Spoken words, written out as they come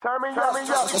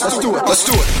Let's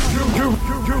do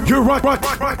it. You're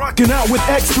rocking out with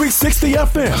X360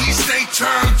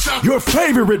 FM. Your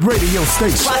favorite radio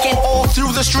station. Rocking all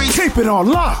through the streets. Keep it on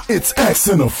lock. It's X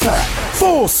in effect.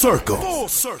 Full circle.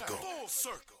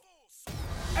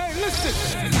 Hey,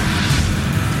 listen.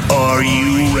 Are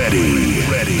you ready?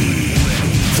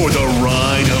 For the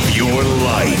ride of your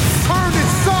life. Turn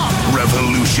this up.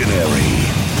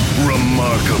 Revolutionary.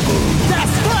 Remarkable.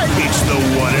 That's right. It's the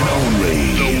one and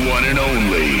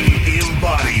only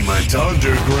Embodiment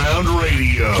Underground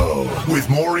Radio with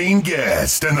Maureen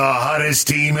Guest and the hottest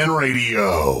team in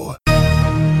radio.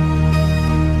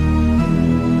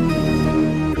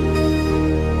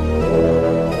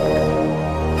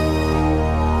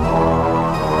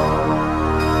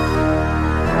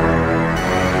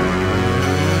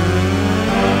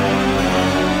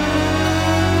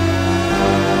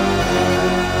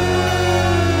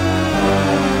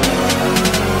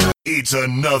 It's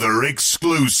another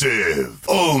exclusive,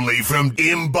 only from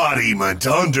Embodiment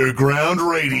Underground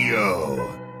Radio.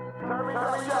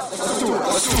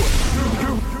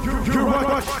 You're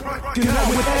rocking out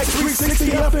with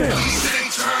X360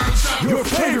 FM. Your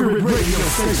favorite radio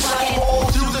station. Rocking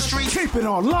all through the streets. Keep it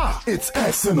on lock. It's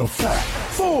X in effect.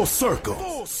 Full circle.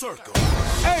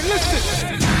 Hey,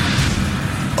 listen.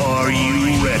 Are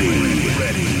you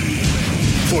ready?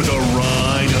 For the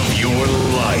ride of your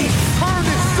life. Turn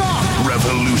this up.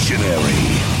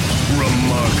 Revolutionary.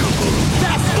 Remarkable.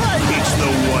 That's right. It's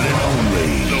the one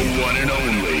and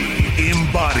only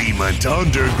Embodiment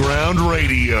Underground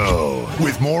Radio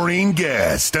with Maureen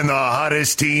Guest and the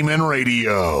hottest team in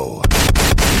radio.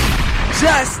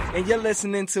 And you're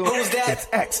listening to Who's that? It's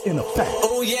X in effect.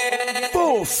 Oh yeah.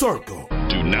 Full circle.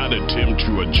 Do not attempt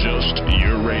to adjust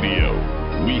your radio.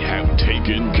 We have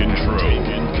taken control.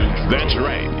 That's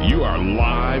right. You are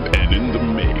live and in the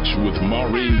mix with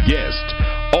Maureen Guest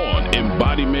on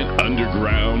Embodiment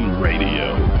Underground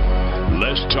Radio.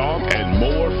 Less talk and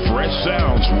more fresh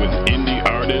sounds with indie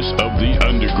artists of the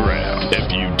underground.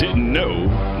 If you didn't know,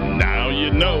 now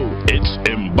you know. It's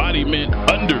Embodiment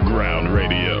Underground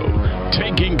Radio.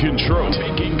 Taking control.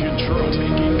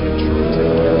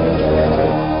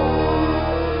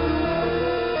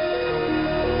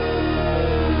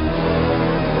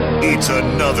 It's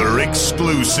another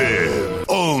exclusive,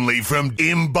 only from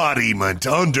Embodiment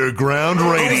Underground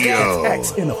Radio.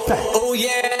 X in effect. Oh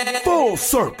yeah. Full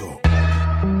circle.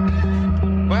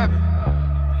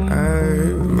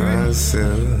 Hurt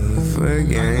myself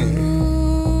again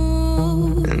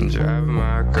and drive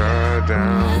my car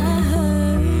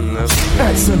down the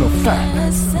X in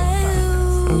effect.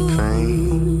 pain.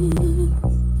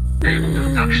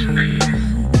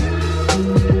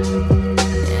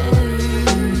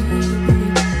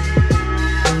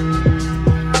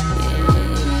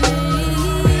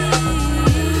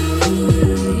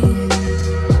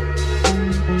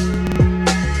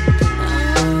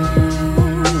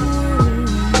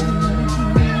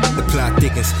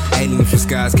 Alien from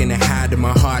skies, can I hide in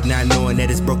my heart, not knowing that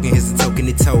it's broken? Here's a token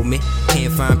it told me.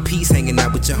 Can't find peace hanging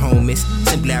out with your homies.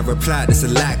 Simply I replied, it's a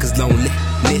lie, cause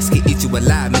loneliness can eat you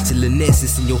alive.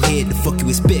 Mental-ness in your head, the fuck you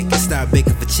expect. Start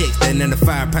begging for checks, that 9 to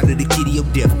 5, probably the key to your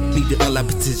death. Need to unlock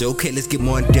potential, okay, let's get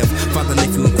more in depth. Father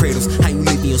left you in cradles, how you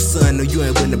leaving your son? No, you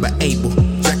ain't winning but able.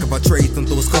 Jack of our trades, don't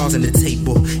throw his scars on the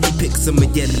table. He picks them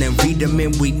and yelling and read them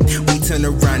and weep. We turn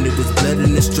around, it was blood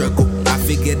in the struggle. I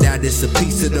figured out it's a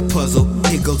piece of the puzzle.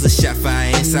 Here goes a shot fire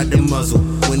inside the muzzle.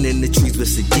 When in the trees, but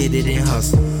to get it and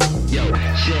hustle. Yo,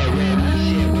 share when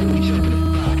we jump in the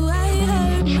pot.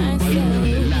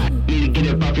 Need to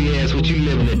get up off your ass, what you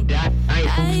living to die? I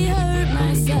hurt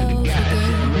myself.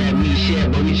 Grab me, share,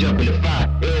 boy, we jump in the fire.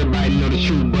 Everybody know the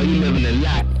truth, boy, you living a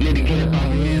lie. Need to get up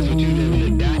off your ass, what you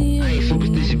living to die? I ain't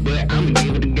superstitious, but I'ma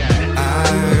give it a guy. I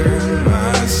hurt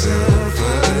myself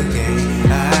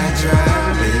again. I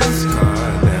drive this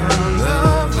car down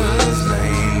Lover's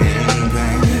Lane in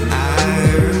pain. I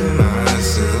hurt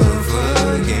myself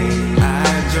again. I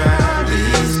drive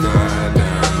this car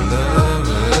down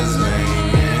Lover's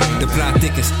Lane. The plot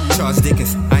thickens, Charles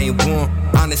Dickens, I ain't born.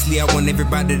 Honestly, I want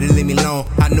everybody to leave me alone.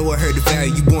 I know I heard the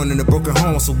value, you born in a broken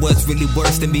home. So what's really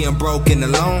worse than being broken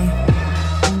alone?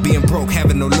 Being broke,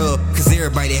 having no love. Cause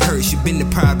everybody that hurts, you been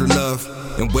deprived of love.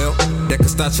 And well, that could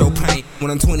start your pain.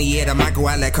 When I'm 28, I might go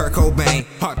out like Kurt Cobain.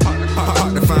 Hard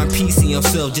to find peace in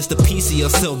yourself. Just a piece of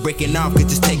yourself breaking off could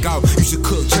just take off. You should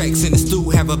cook tracks in the stew,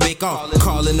 have a bake off.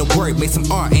 Call in the work, make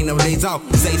some art, ain't no days off.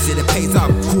 Zay said it pays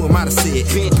off, who am I to say it?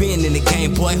 Been in the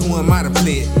game, boy, who am I to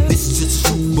play it? This is just the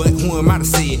truth, but who am I to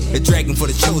say it? A dragon for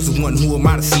the chosen one, who am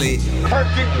I to slay it?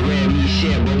 Perfect. Red me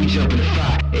shit, boy, we jump in the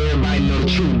fire. Everybody know the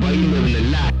truth, boy, you living a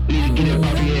lie. Need to get up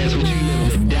off your ass, what you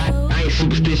living to die?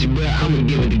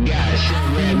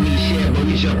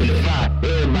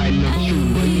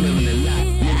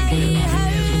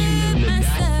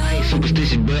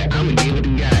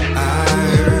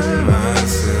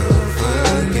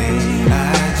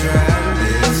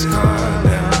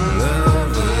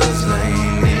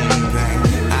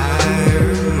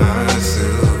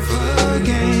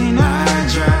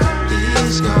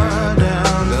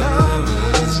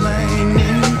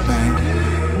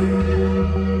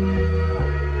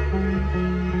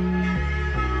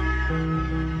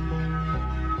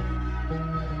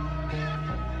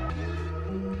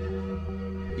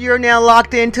 You're now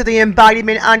locked into the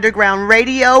Embodiment Underground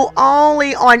Radio,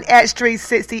 only on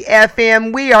X360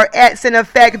 FM. We are X in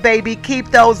effect, baby. Keep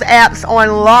those apps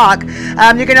on lock.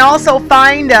 You can also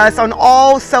find us on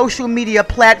all social media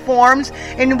platforms,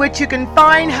 in which you can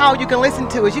find how you can listen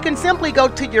to us. You can simply go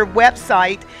to your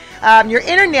website, your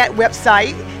internet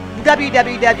website,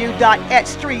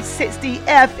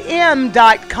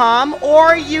 www.x360fm.com,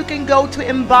 or you can go to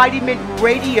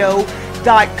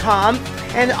embodimentradio.com,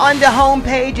 and on the home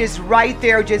page is right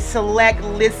there. Just select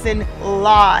Listen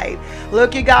Live.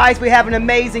 Look, you guys, we have an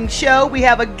amazing show. We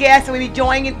have a guest that will be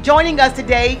joining us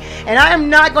today, and I am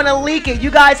not going to leak it.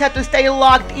 You guys have to stay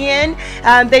locked in.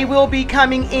 They will be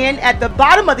coming in at the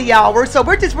bottom of the hour, so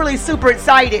we're just really super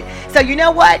excited. So you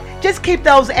know what? Just keep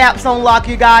those apps on lock,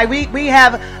 you guys. We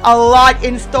have a lot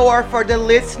in store for the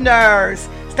listeners.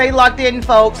 Stay locked in,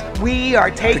 folks. We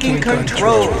are taking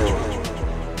control.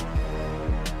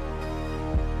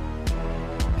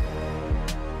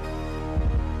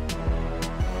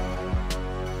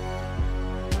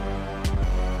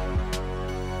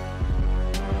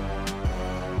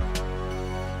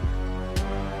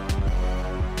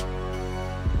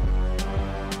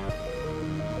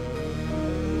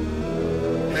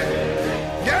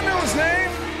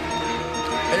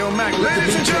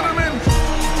 Ladies and gentlemen,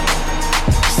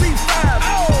 C5,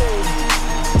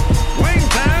 wing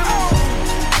time.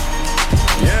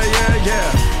 Yeah.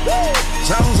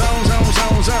 Zone.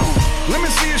 Let me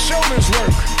see your shoulders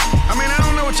work. I mean, I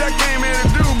don't know what y'all came here to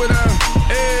do, but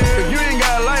if you ain't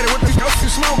got a lighter, what the fuck you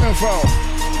smoking for?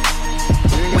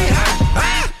 We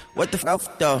hot. What the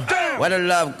fuck though? Where the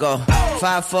love go?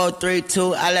 5, 4, 3,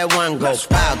 2, I let one go.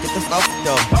 Wow, get the fuck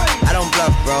though. I don't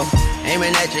bluff, bro.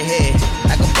 Aiming at your head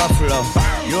like a buffalo.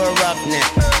 You a roughneck,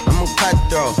 I'm a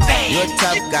cutthroat. You a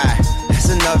tough guy,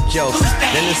 that's enough jokes.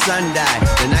 Then the sun died,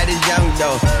 the night is young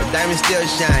though. The diamonds still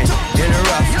shine in a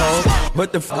rough hole.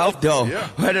 What the fuck though?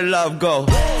 Where the love go?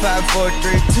 5, 4,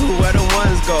 3, 2, where the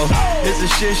ones go? It's a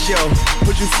shit show,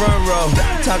 put you front row.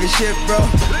 Talking shit, bro,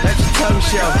 let your tongue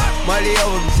show. Money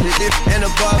over and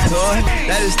above, boy.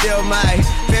 That is still my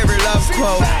favorite love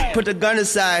quote. Put the gun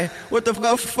aside, what the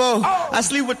fuck for? I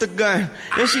sleep with the gun,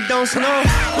 and she don't snow.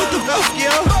 What the fuck, yo?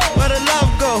 Where the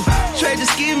love go? Trade the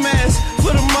ski mask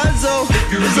for the muzzle.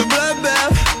 It's a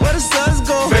bloodbath, where the suns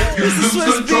go. It's a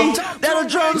Swiss beat, that'll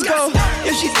drums go.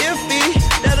 If she's iffy,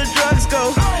 that'll drugs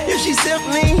go. If she's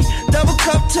simply double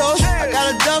cup toast, I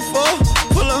got a duffel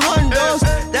full of hundos.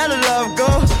 That'll love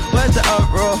go. Where's the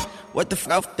uproar? What the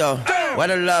fuck though? Where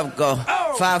the love go?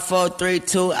 5, 4, 3,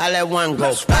 2, I let one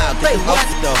go. Wow, get the fuck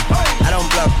though. I don't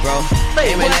bluff, bro.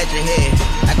 Aiming at your head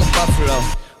like a buffalo.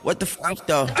 What the fuck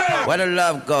though? Where the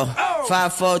love go?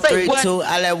 5, 4, 3, 2,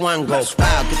 I let one go.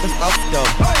 Wow, get the fuck though.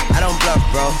 I don't bluff,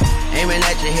 bro. Aiming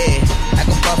at your head like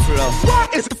a buffalo.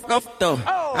 It's the fuck though.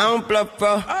 I don't bluff,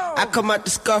 bro. I come out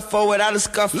the scuffle without a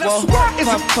scuffle. Puff,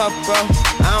 bro.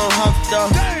 I don't huff though.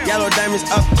 Yellow diamonds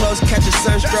up close, catch a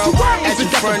sunstroke. At your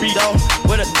front door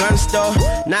with a gun store.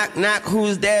 Knock, knock,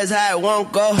 who's there is how it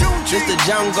won't go. Just the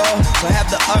jungle, so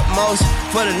have the utmost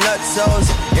for the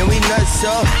nutsos. And we nuts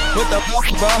so. What the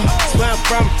fuck, bro? Where I'm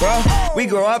from, bro. We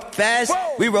grow up fast,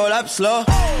 we roll up slow.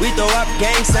 We throw up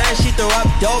gang signs, she throw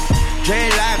up dope.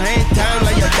 Dreadlock, hang time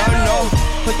like you don't know.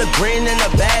 Put the green in the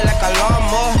bag like a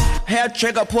lawnmower. Hair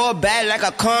trigger, pull back like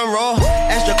a cornrow.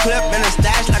 Extra clip in the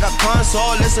stash like a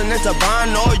console. Listening to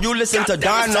Bono, you listen to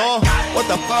Dono. What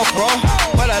the fuck, bro?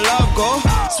 Where the love go?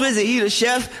 Swizzy, he the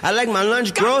chef, I like my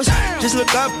lunch gross. Just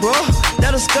look up, bro,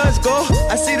 that'll scuds go.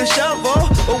 I see the shovel,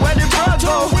 but where did bro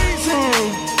go?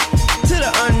 To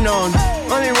the unknown.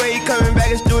 Only way he coming back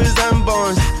is through his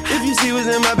unborns. If you see what's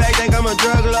in my bag, think I'm a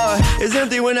drug lord. It's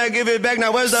empty when I give it back,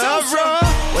 now where's the uproar?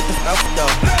 What the fuck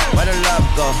though? Where the love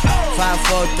go? 5,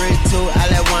 4, 3, 2, I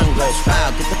let one go.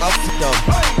 Wow, get the fuck though.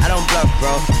 I don't bluff,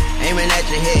 bro. Aiming at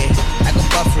your head like a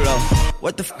buffalo.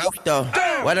 What the fuck though?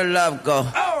 Where the love go?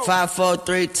 5, 4,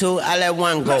 3, 2, I let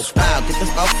one go. Wow, get the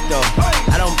fuck though.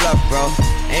 I don't bluff, bro.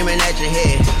 Aiming at your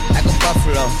head like a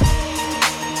buffalo.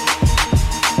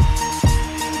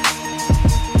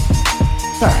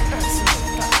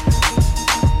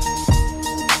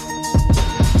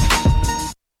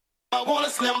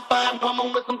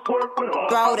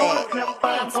 Throw that.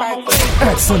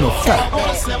 Accent effect.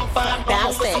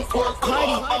 Bounce that.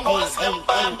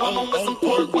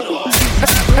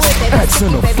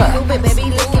 Accent effect. Move it, baby,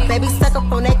 lick it, baby, suck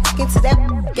up on that into that.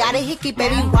 Got a hickey,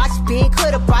 baby, watch big,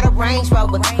 could've brought a Range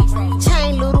Rover.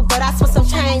 Chain little, but I spent some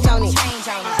change on it.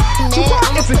 Man,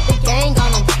 I'ma put the gang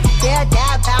on them. They'll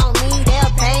die about me,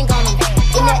 they'll bang on them.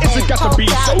 In that It's got to be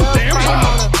so damn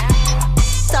loud.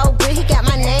 So good, he got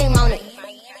my name on it.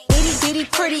 Itty bitty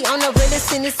pretty on the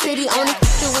realest in the city. On it,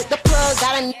 do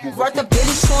million worth of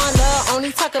Billy showing love.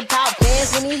 Only talk about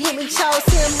bands when he hit me, chose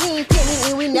him. He ain't pick me,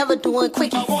 and we never doing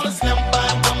quickie. I want a slim by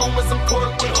woman with some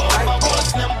pork with all. I want a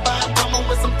slim by woman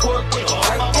with some pork with all.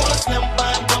 I want a slim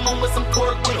by woman with some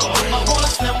pork with all. I want a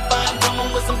slim by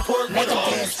woman with some pork with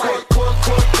all. Pork, pork,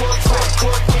 pork, pork, pork,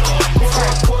 pork with all.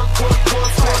 Pork, pork, pork,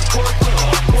 pork, pork, pork with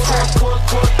all. Pork, pork,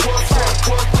 pork, pork, pork,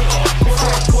 pork with all.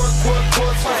 Pork, pork, pork,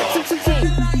 pork, pork.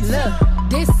 Look,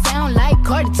 this sound like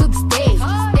Cardi to the stage.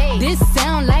 This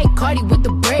sound like Cardi with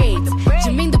the braids.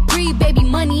 Jermaine the pre, baby,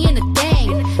 money in the thing.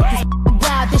 This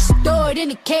wild, this shit throw it in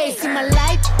the case. See my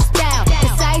lifestyle,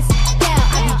 it's ice down.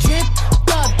 I be dripped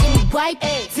up, get me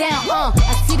wiped down.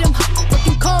 I see them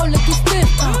looking cold, looking stiff.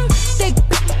 Thick,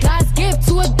 God's gift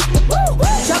to a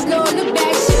drop low in the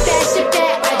back, shit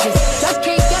that. I just drop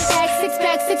cake, got back,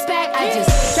 six pack. I just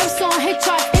drop song, hit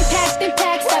chart,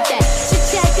 impact, stop that. Shit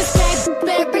check, this back,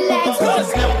 better relax. I want a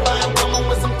slim by woman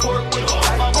with some pork with all.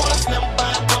 I want a slim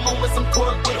by woman with some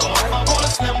pork with all. I want a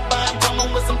slim by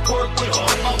woman with some pork with all.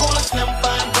 I want a slim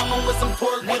by woman with some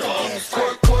pork with all.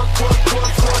 Pork, pork, pork, pork,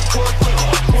 pork, pork with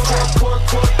all. Pork, pork,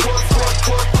 pork, pork, pork,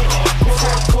 pork with all.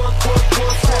 Pork, pork, pork,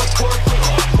 pork, pork, pork with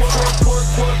all. Pork, pork,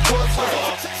 pork, pork, pork.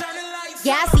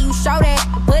 Yeah, I see you show that,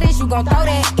 but is you gon' throw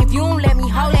that? If you don't let me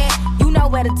hold it, you know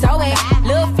where to tow it.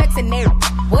 Lil' flex in there,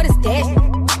 what is that?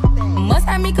 Must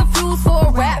have me confused for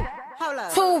a rap.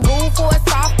 Too rude for a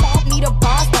soft pump, need a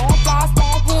boss, don't floss,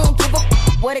 don't give a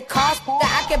what it costs.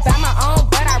 That I can buy my own,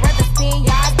 but I'd rather spend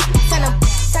y'all. Tell them,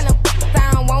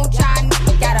 I don't want y'all.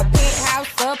 Got a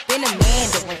penthouse up in the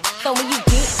Mandarin. So when you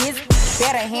get this,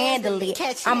 better handle it.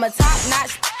 I'm a top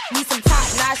notch, need some top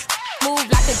notch. Move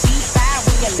like a G5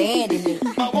 when you're landing it.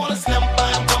 I want a slim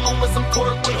by woman with some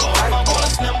pork with all. I want a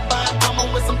slim by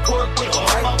woman with some pork with all.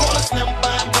 I want a slim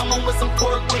by woman with some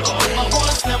pork with all. I want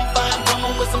a slim by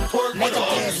woman with some pork with all.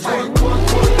 Pork, pork,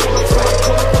 pork, pork, pork,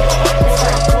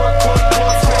 pork, pork, pork.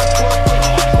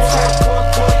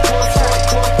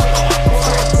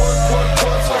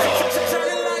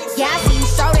 Yeah, I see you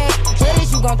show that. Good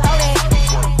as you gon' throw that.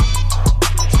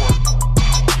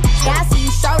 Yeah, I see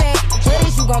you show that. Good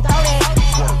as you gon' throw that.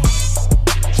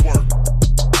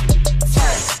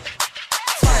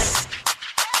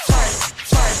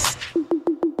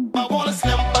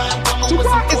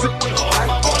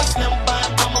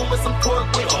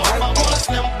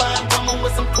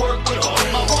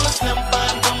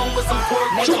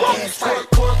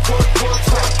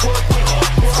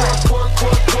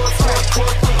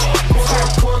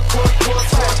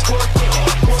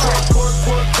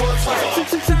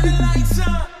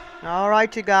 All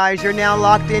right, you guys, you're now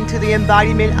locked into the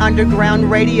Embodiment Underground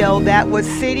Radio. That was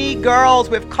City Girls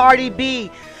with Cardi B.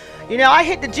 You know, I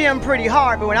hit the gym pretty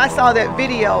hard, but when I saw that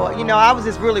video, you know, I was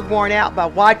just really worn out by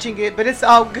watching it, but it's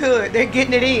all good. They're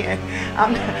getting it in.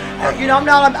 I'm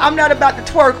not about the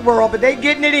twerk world, but they're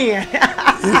getting it in.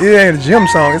 It ain't a gym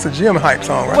song. It's a gym hype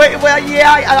song, right? Well,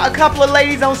 yeah, a couple of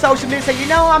ladies on social media say, you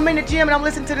know, I'm in the gym and I'm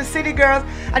listening to the City Girls.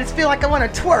 I just feel like I want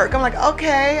to twerk. I'm like,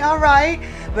 okay, all right.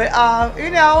 But, you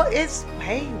know, it's,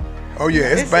 hey. Oh, yeah,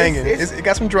 it's banging. It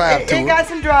got some drive to it. It got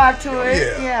some drive to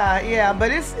it. Yeah. Yeah.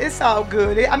 But it's all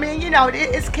good. I mean, you know,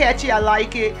 it's catchy. I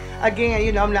like it. Again,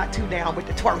 you know, I'm not too down with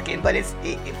the twerking, but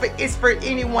it's for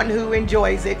anyone who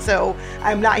enjoys it. So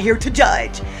I'm not here to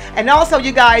judge. And also,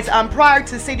 you guys, prior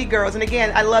to City Girls, and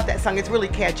again, I love that song. It's really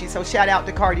catchy. So shout out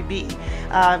to Cardi B.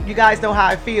 You guys know how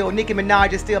I feel. Nicki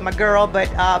Minaj is still my girl, but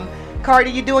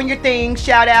Cardi, you're doing your thing.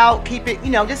 Shout out. Keep it,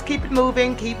 you know, just keep it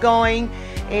moving. Keep going.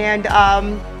 And,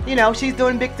 you know, she's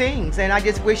doing big things, and I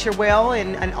just wish her well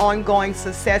in an ongoing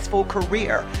successful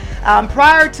career.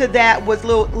 Prior to that was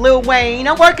Lil Wayne.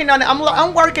 I'm working on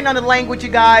the language, you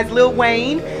guys. Lil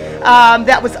Wayne.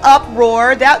 That was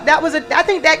Uproar. That was I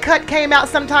think that cut came out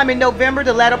sometime in November,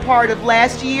 the latter part of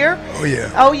last year.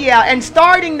 Oh yeah. And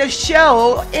starting the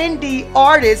show, indie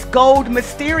artist Gold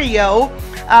Mysterio,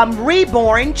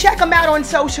 Reborn. Check them out on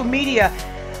social media.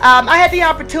 I had the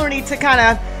opportunity to kind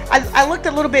of. I looked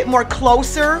a little bit more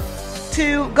closer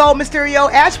to Gold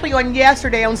Mysterio actually on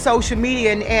yesterday on social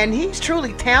media, and he's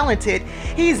truly talented.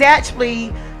 He's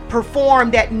actually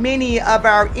performed at many of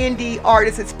our Indie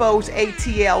Artists Exposed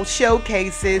ATL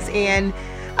showcases, and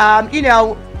you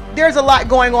know, there's a lot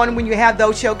going on when you have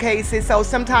those showcases, so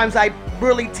sometimes I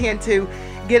really tend to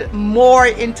get more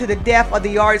into the depth of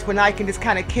the artist when I can just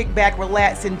kind of kick back,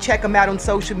 relax, and check them out on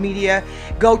social media,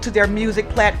 go to their music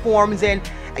platforms, and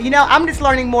you know, I'm just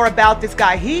learning more about this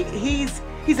guy. He's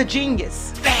a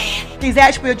genius. He's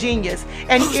actually a genius.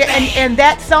 And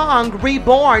that song,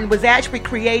 Reborn, was actually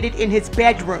created in his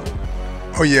bedroom.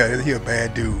 Oh yeah, he a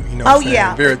bad dude. You know. Oh what I'm saying?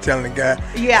 yeah. Very talented guy.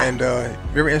 Yeah. And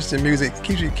very interesting music.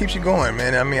 Keeps you going,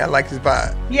 man. I mean, I like his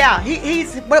vibe. Yeah.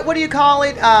 He's what do you call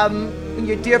it? When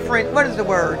you're different. What is the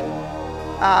word?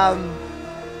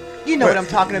 You know what I'm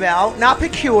talking about. Not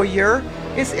peculiar.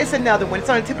 It's another one. It's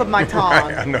on the tip of my tongue.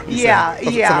 Right, I know. Yeah.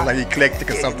 Something like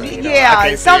eclectic or something. You know,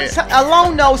 Yeah, some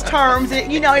along those terms.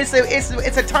 You know, it's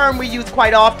a term we use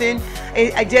quite often.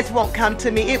 It just won't come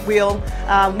to me. It will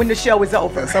when the show is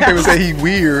over. Some people say he's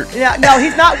weird. Yeah, no,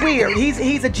 he's not weird.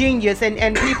 He's a genius,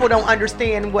 and people don't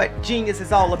understand what genius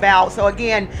is all about. So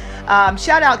again,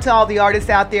 shout out to all the artists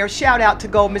out there. Shout out to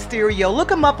Gold Mysterio.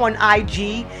 Look him up on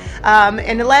IG,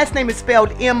 and the last name is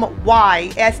spelled Mysterio.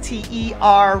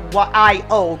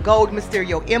 Gold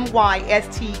Mysterio.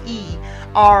 Mysterio.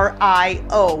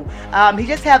 He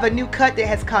just have a new cut that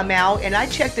has come out, and I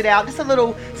checked it out, just a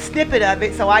little snippet of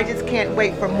it, so I just can't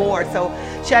wait for more. So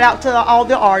shout out to all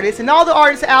the artists and all the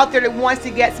artists out there that wants to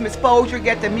get some exposure,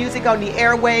 get the music on the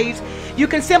airwaves. You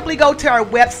can simply go to our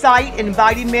website,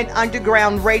 Embodiment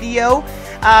Underground Radio.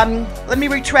 Let me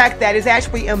retract that. It's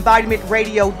actually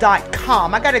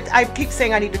embodimentradio.com. I keep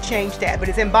saying I need to change that, but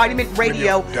it's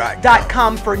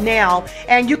embodimentradio.com for now.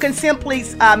 And you can simply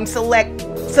select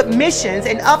submissions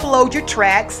and upload your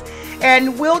tracks,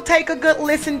 and we'll take a good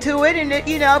listen to it. And if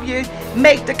you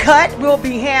make the cut, we'll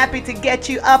be happy to get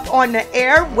you up on the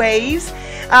airwaves.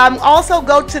 Also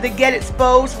go to the Get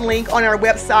Exposed link on our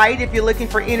website if you're looking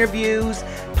for interviews,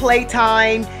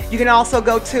 playtime. You can also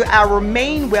go to our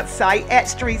main website at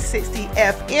X360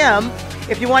 FM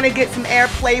if you want to get some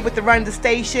airplay with the run of the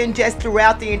station just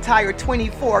throughout the entire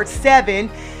 24/7.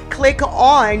 Click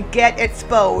on Get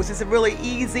Exposed. It's a really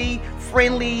easy,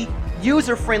 friendly,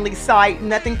 user-friendly site,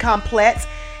 nothing complex.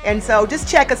 And so just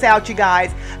check us out, you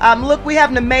guys. Look, we have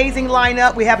an amazing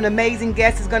lineup. We have an amazing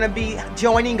guest who's going to be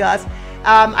joining us.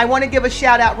 I want to give a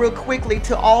shout out real quickly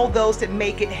to all those that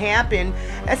make it happen.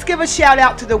 Let's give a shout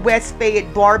out to the West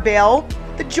Fayette Barbell,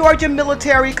 the Georgia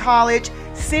Military College,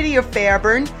 City of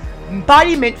Fairburn,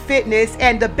 Embodiment Fitness,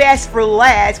 and the best for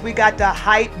last, we got the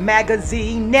Hype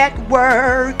Magazine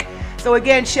Network. So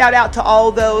again, shout out to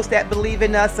all those that believe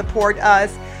in us, support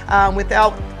us.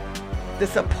 Without the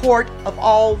support of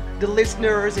all the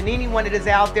listeners and anyone that is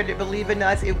out there that believe in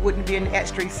us, it wouldn't be an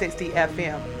X360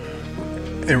 FM.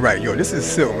 And right, this is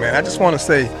Silk, man. I just want to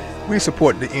say we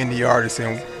support the indie artists,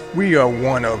 and we are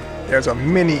one of, there's a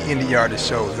many indie artist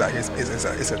shows out here.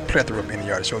 It's a plethora of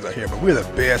indie artist shows out here, but we're the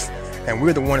best, and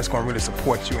we're the one that's going to really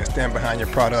support you and stand behind your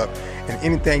product. And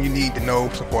anything you need to know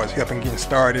as far as helping getting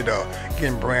started or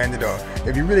getting branded, or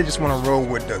if you really just want to roll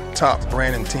with the top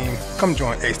branding team, come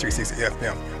join X360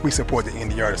 FM. We support the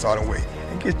indie artists all the way.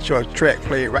 And get your track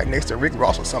played right next to Rick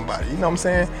Ross or somebody. You know what I'm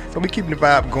saying? So we keeping the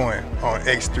vibe going on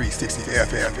X360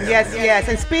 FM. Yes.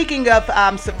 And speaking of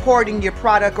supporting your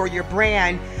product or your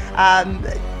brand,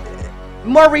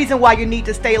 more reason why you need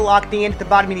to stay locked in at the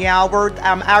bottom of the hour.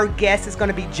 Our guest is going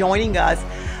to be joining us.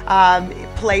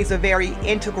 It plays a very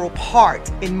integral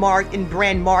part in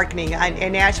brand marketing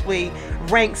and actually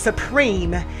ranks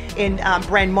supreme in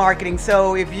brand marketing.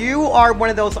 So if you are one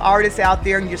of those artists out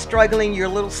there and you're struggling, you're a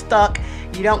little stuck,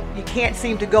 you can't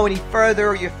seem to go any further,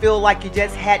 or you feel like you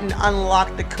just hadn't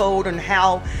unlocked the code on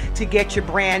how to get your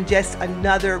brand just a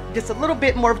little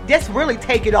bit more, just really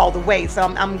take it all the way. So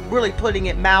I'm really putting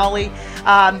it mildly.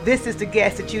 This is the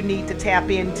guest that you need to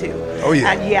tap into. Oh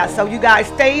yeah. So you guys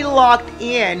stay locked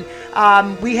in.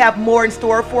 We have more in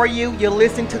store for you. You're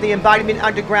listening to the Embodiment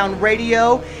Underground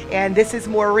Radio, and this is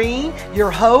Maureen,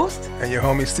 your host. And your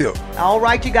homie Silk. All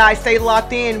right, you guys, stay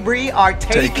locked in. We are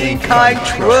taking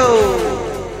control.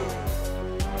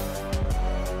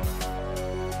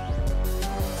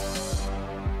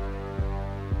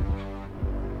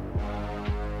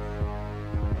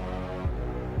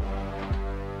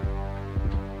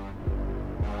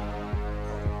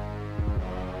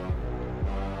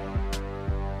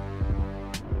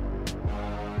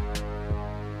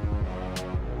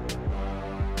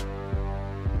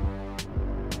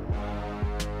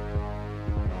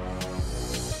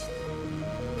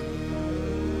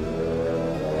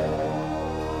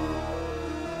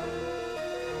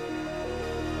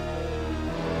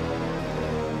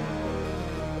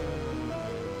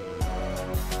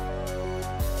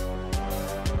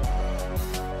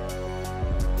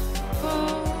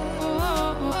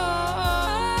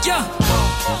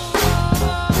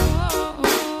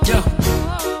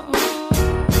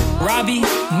 Robbie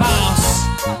Miles.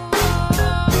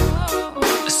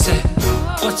 Say,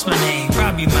 what's my name?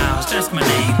 Robbie Miles, that's my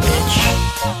name, bitch.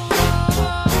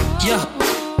 Yeah.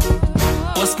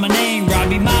 What's my name?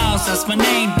 Robbie Miles, that's my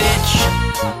name, bitch.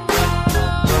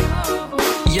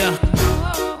 Yeah.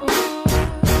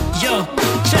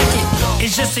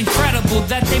 It's just incredible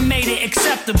that they made it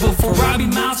acceptable for Robbie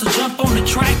Miles to jump on the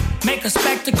track, make a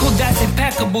spectacle that's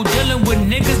impeccable. Dealing with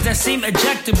niggas that seem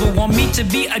ejectable, want me to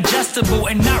be adjustable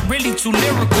and not really too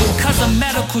lyrical. Cause of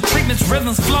medical treatments,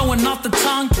 rhythms flowing off the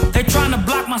tongue. They trying to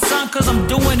block my son cause I'm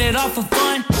doing it all for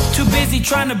fun. Too busy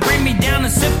trying to bring me down, a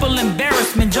simple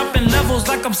embarrassment. Jumping levels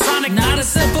like I'm Sonic, not a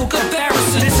simple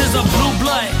comparison. This is a blue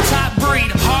blood, top breed,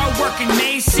 hard working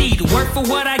made seed. Work for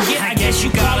what I get, I guess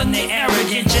you calling it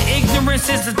arrogant. Your ignorance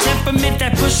is a temperament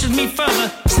that pushes me further.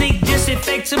 Sneak diss and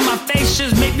fake to my face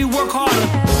just make me work harder.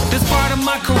 This part of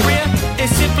my career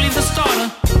is simply the starter.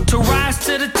 To rise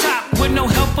to the top with no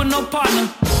help or no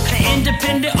partner. An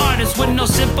independent artist with no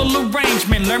simple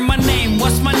arrangement. Learn my name,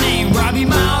 what's my name? Robbie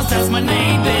Miles, that's my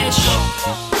name, bitch.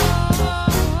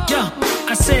 Yo,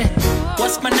 I said,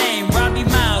 what's my name? Robbie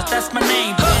Miles, that's my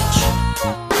name, bitch.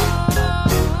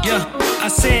 Yo, I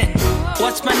said,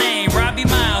 what's my name? Robbie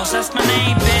Miles, that's my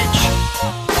name, bitch.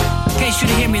 In case you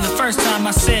didn't hear me the first time,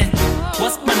 I said,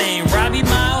 what's my name? Robbie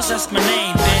Miles, that's my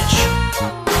name, bitch.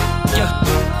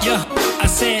 Yo, I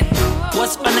said,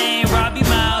 what's my name? Robbie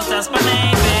Miles, that's my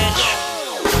name, bitch.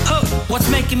 What's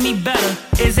making me better?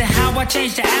 Is it how I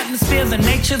change the atmosphere, the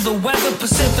nature, the weather,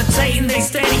 precipitating? They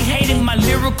steady hating my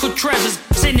lyrical treasures,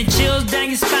 sending chills down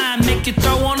your spine, make you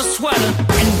throw on a sweater.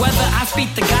 And whether I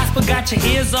speak the gospel, got your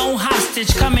ears on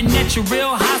hostage, coming at you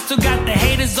real hostile, got the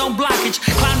haters on blockage.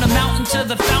 Climb the mountain to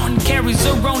the fountain, carry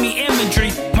Zeroni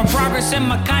imagery. My progress and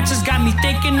my conscience got me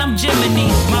thinking I'm Jiminy.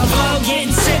 My flow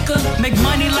getting sicker, make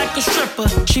money like a stripper.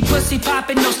 She pussy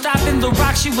popping, no stopping. The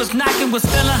rock she was knocking was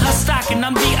filling her stocking.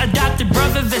 I'm the adopted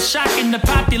brother that's shocking the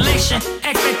population.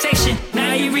 Expectation,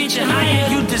 now you reaching higher.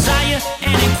 You desire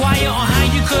and inquire on how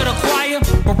you could acquire.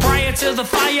 But prior to the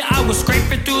fire, I was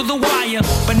scraping through the wire.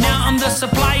 But now I'm the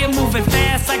supplier, moving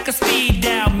fast like a speed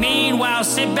dial. Meanwhile,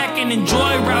 sit back and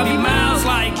enjoy Robbie Miles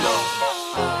like.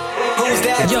 Who's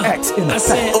that? Yo, I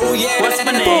said, oh yeah, what's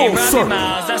my name? Robbie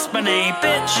Miles, that's my name,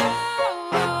 bitch.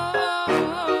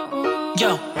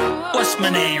 Yo, what's my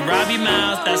name? Robbie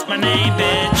Miles, that's my name,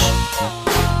 bitch.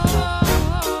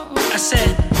 I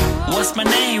said, what's my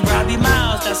name? Robbie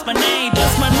Miles, that's my name.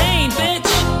 That's my name,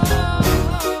 bitch.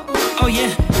 Oh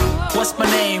yeah, what's my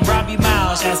name? Robbie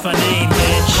Miles, that's my name,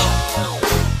 bitch.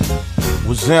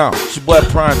 What's up? It's your boy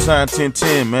Primetime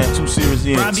 1010, man. 2 Series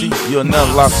ENT. You're now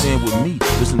locked in with me.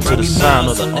 Listen to the sound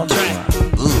of the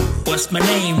underground. What's my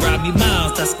name? Robbie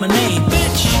Miles, that's my name,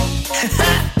 bitch.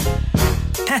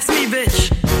 That's me,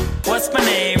 bitch. What's my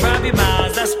name? Robbie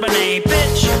Miles, that's my name,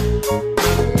 bitch.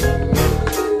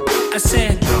 I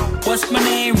said, what's my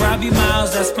name? Robbie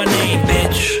Miles, that's my name,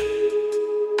 bitch.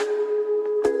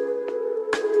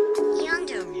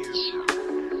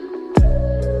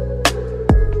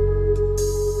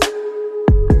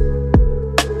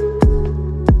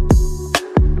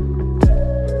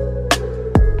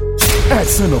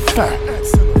 That's in effect.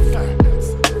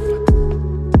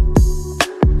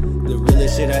 The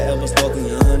realest shit I ever spoken,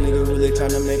 young nigga really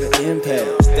tryna make an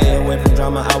impact. Stay away from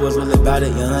drama, I was really about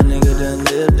it, young nigga done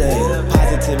lived that.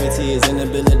 Positivity is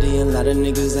inability, and a lot of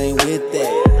niggas ain't with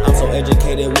that. I'm so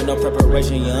educated with no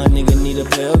preparation, young nigga need a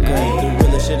Pell Grant. The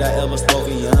realest shit I ever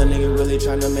spoken, young nigga really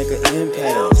tryna make an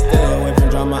impact. Stay away from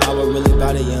drama, I was really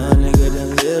about it, young nigga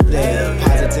done lived that.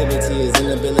 Positivity is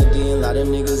inability, and a lot of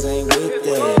niggas ain't with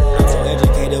that. I'm so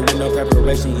educated with no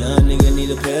preparation, young nigga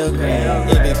need a Pell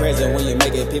Grant. It be crazy when you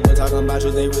make it, people talking about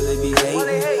you, they really be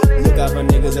hating. Look out for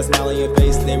niggas that smile on your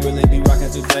face, they really be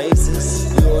rocking 2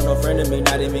 faces. You ain't no friend of me,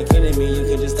 not even kidding me, you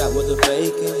can just stop with the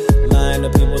faking. Lying to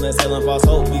people and selling false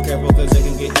hope, be careful cause it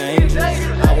can get dangerous.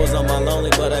 I was on my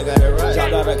lonely, but I got it right.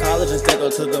 Dropped out of college and stepped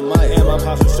up to the mic. And my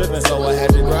pops was tripping, so I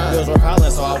had to grind. Bills were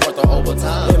piling, so I worked the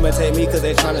overtime. Imitate me cause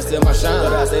they tryna steal my shine.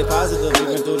 But I stay positive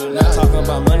even through the night. Talking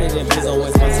about money, then please don't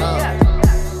waste my time.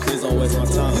 Please don't waste my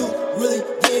time. You really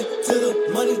get to the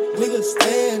money, nigga,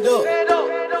 stand up.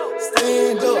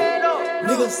 Stand up.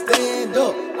 Nigga, stand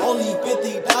up. Only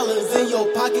 $50 in your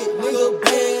pocket, nigga,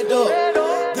 band up.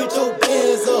 Get your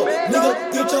bands up, nigga,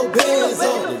 get your bands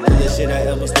up. The realest shit I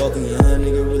ever spoken, young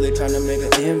nigga really tryna make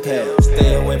an impact.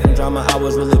 Stay away from drama, I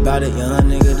was really about it, young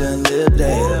nigga done lived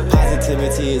that.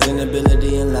 Positivity is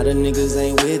inability, and a lot of niggas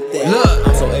ain't with that. Look.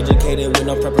 I'm so educated with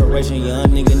no preparation, young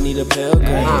nigga need a Pell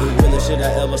Grant. The realest shit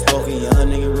I ever spoken, young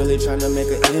nigga really tryna make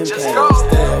an impact.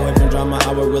 Stay away from drama,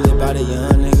 I was really about it,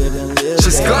 young nigga done lived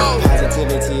that.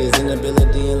 Positivity is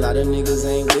inability, and a lot of niggas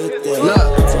ain't with that. Look.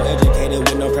 I'm so educated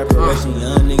with no preparation,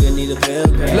 young nigga need a Pell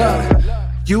Grant. Look,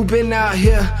 you been out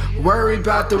here worried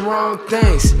about the wrong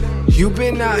things. You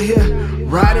been out here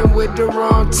riding with the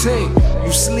wrong team.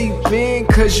 You sleep in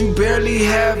cause you barely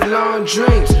have long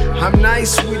dreams. I'm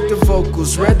nice with the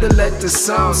vocals, rather let the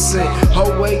song sing.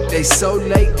 Oh wait, they so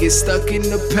late, get stuck in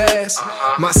the past.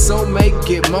 My soulmate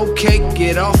get more cake,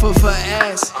 get off of her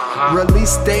ass.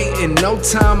 Release date in no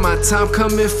time, my time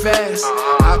coming fast.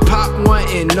 I pop one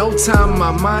in no time,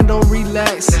 my mind don't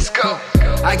relax. Let's go.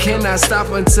 I cannot stop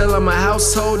until I'm a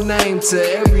household name.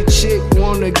 To every chick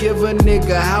wanna give a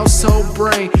nigga household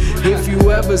brain. If you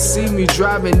ever see me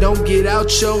driving, don't get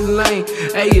out your lane.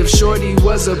 Hey, if shorty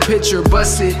was a picture,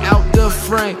 bust it out the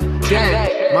frame.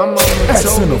 Damn, my mama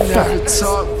told me never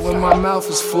talk when my mouth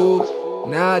is full.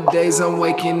 Nowadays I'm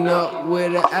waking up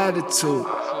with an attitude.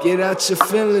 Get out your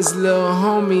feelings, little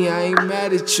homie, I ain't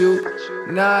mad at you.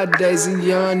 Nowadays a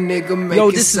young nigga make Yo,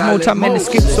 this is Multi-Man the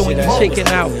Schizo and you're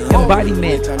checking out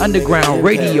Embodiment Underground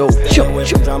Radio. I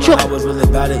was really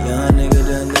about it, young nigga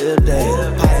done lived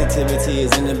that. Positivity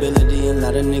is inability and a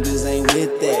lot of niggas ain't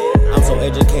with that. I'm so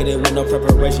educated with no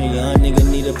preparation, young nigga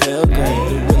need a Pell Grant.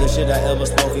 The realest shit I ever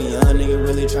spoke, a young nigga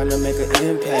really tryna make an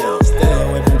impact. Stay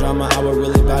away from drama, I was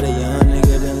really about it, young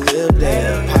nigga done lived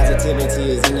that.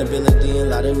 Positivity is inability and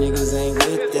a lot of niggas ain't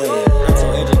with that. I'm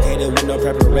so educated with no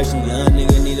preparation, young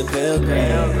nigga need a Pell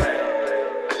Grant.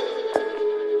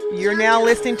 You're now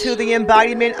listening to the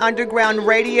Embodiment Underground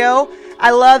Radio.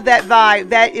 I love that vibe.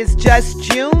 That is Just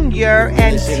Junior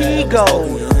and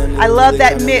T-Gold. I love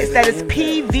that mix. That is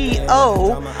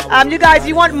PVO. You guys,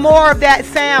 you want more of that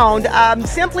sound,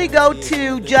 simply go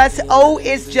to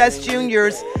It's Just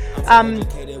Junior's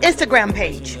Instagram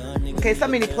page. Okay, so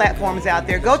many platforms out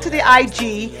there. Go to the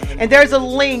IG, and there's a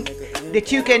link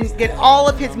that you can get all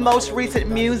of his most recent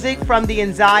music from the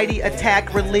Anxiety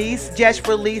Attack release, just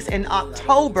released in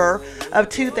October of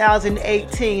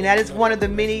 2018. That is one of the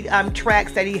many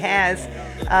tracks that he has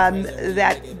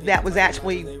that was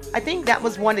actually, I think that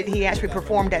was one that he actually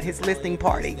performed at his listening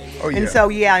party. Oh, yeah. And so,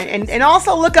 yeah, and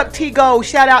also look up T-Gold.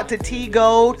 Shout out to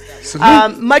T-Gold.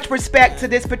 Much respect to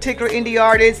this particular indie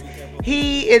artist.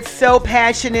 He is so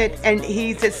passionate and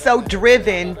he's just so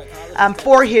driven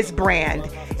for his brand.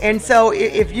 And so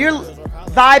if you're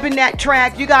vibing that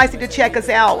track, you guys need to check us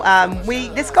out.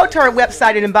 Just go to our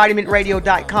website at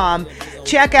embodimentradio.com.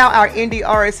 Check out our Indie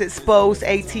Artists Exposed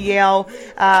ATL.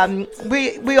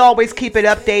 We always keep it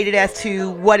updated as to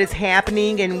what is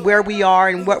happening and where we are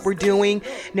and what we're doing.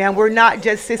 Now, we're not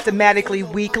just systematically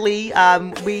weekly.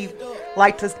 We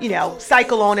like to,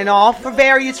 cycle on and off for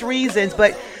various reasons,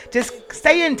 but just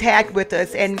stay intact with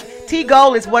us. And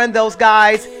T-Gold is one of those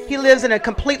guys. He lives in a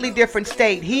completely different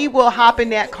state. He will hop in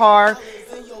that car.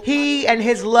 He and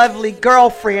his lovely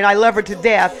girlfriend, I love her to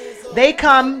death, they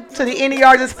come to the Indie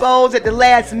Artists Exposed at the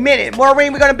last minute.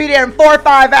 Maureen, we're going to be there in 4 or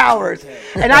 5 hours.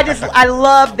 And I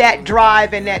love that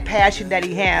drive and that passion that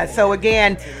he has. So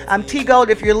again, T-Gold,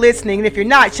 if you're listening, and if you're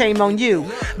not, shame on you.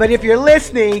 But if you're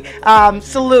listening,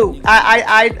 salute.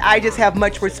 I just have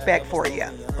much respect for you.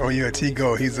 Oh yeah,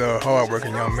 T-Gold, he's a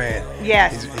hard-working young man.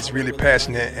 Yes. He's really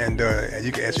passionate, and as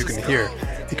you can hear,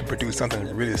 he can produce something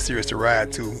really serious to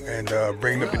ride to, and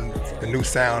bring up the new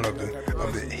sound of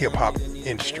the hip-hop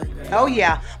industry. Oh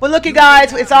yeah. Well, look, you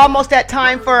guys, it's almost that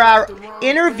time for our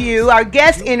interview, our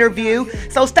guest interview.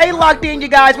 So stay locked in, you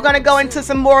guys. We're going to go into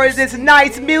some more of this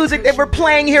nice music that we're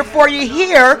playing here for you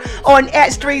here on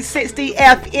X360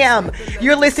 FM.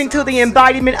 You're listening to the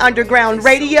Embodiment Underground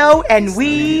Radio, and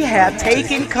we have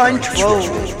taken control.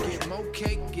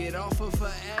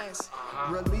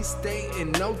 Release date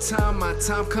in no time, my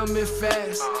time coming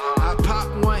fast. I pop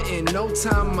one in no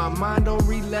time, my mind don't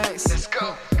relax. Let's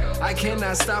go. I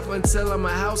cannot stop until I'm a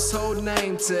household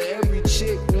name. To every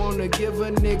chick wanna give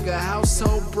a nigga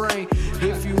household brain.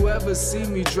 If you ever see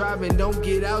me driving, don't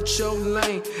get out your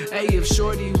lane. Hey, if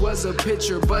shorty was a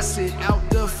picture, bust it out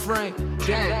the frame.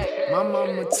 Damn, my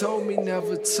mama told me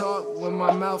never talk when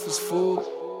my mouth is full.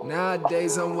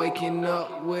 Nowadays I'm waking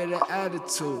up with an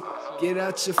attitude. Get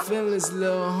out your feelings,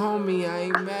 little homie, I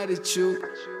ain't mad at you.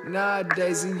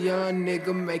 Nowadays a young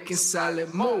nigga making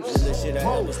solid moves. This shit I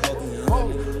ever spoken,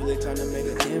 young nigga really tryna make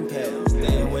an impact.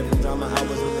 Stay away from drama, I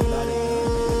was really about it.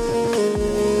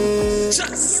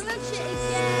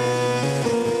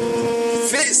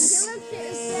 Fist,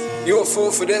 you a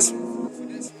fool for this?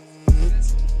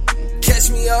 Catch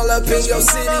me all up in your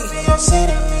city.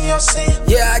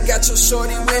 Yeah, I got your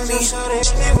shorty with me.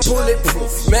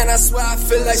 Bulletproof, man, I swear I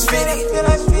feel like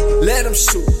 50. Let them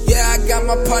shoot, yeah, I got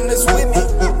my partners with me.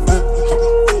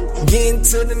 Get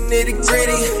into the nitty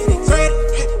gritty.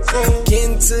 Get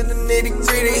into the nitty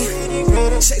gritty.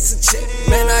 Chase a check,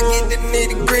 man, I get the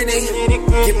nitty gritty.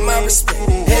 Get my respect,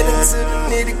 head into the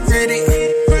nitty gritty.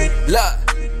 Look.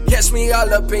 Catch Catch me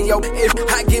all up in your. If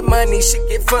I get money, she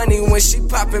get funny when she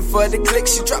poppin' for the click.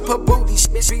 She drop her booty, she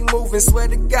be moving. Swear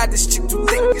to God, this chick too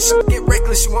thick. She get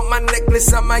reckless. You want my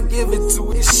necklace? I might give it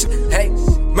to you. Hey,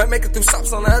 might make it through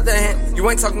stops on the other hand. You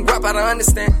ain't talking guap, I don't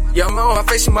understand. Yeah, I'm on my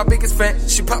face, she my biggest fan.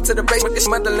 She pop to the basement, this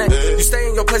motherland. You stay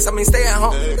in your place, I mean stay at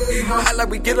home. I like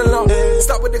we get along.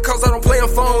 Stop with the calls, I don't play on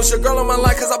phones. Your girl on my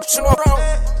life, cause I put you on wrong.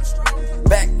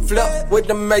 Back flip with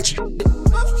the matrix.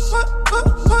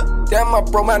 Damn, I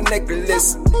broke my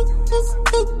necklace.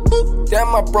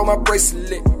 Damn, I broke my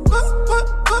bracelet.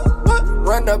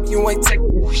 Run up, you ain't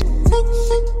taking.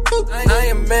 I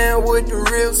am man with the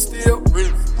real steel.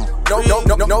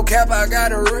 No cap, I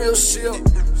got a real shield.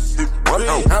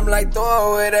 I'm like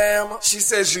Thor with hammer. She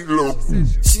said she love.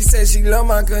 She said she love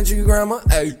my country grandma.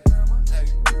 Ay.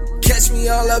 Catch me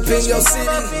all up in your city.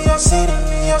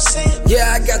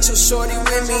 Yeah, I got your shorty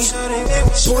with me.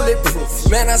 Bulletproof,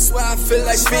 man, I swear I feel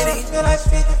like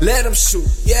 50. Let them shoot.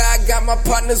 Yeah, I got my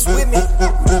partners with me.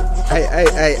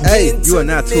 Hey, you are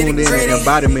not tuned in to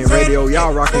Embodiment Radio.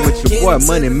 Y'all rocking with your boy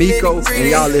Money Miko, and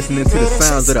y'all listening to the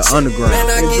sounds of the underground.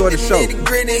 Enjoy the show.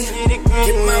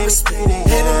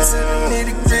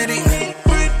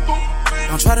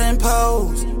 Don't try to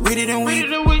impose, read it and weep.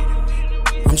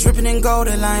 I'm dripping in gold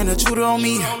and lying a tutor on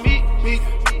me.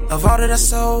 Of all that I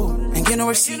sold, ain't get no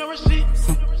receipt.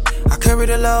 I carry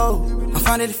the load, I'm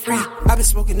finding it free. I been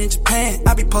smoking in Japan,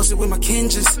 I be posted with my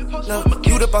kinjas. Look,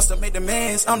 you the boss that made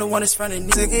demands, I'm the one that's frontin'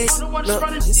 niggas.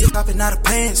 Look, he's popping out of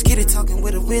pants, get it talking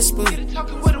with a whisper.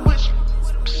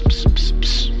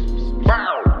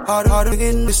 Harder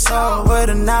getting the soul, where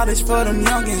the knowledge for them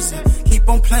youngins. Keep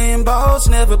on playing balls,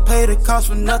 never pay the cost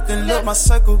for nothing. Look, my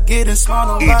circle getting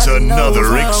smaller. It's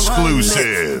another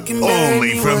exclusive,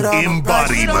 only from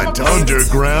Embodiment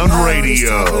Underground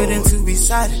Radio.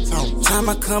 Time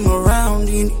I come around,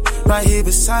 right here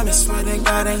beside me. Swear to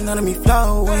God, ain't none of me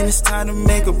flow when it's time to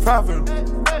make a profit.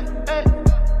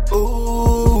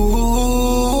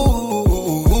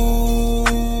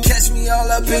 Catch me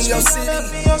all up in your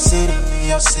city.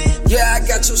 Yeah, I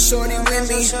got your shorty with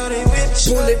me.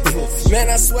 Bulletproof, man,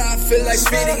 I swear I feel like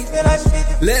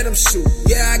 50. Let them shoot.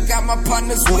 Yeah, I got my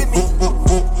partners with me.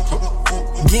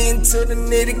 Getting to the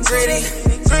nitty gritty.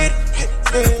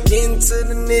 Getting to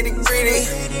the nitty gritty.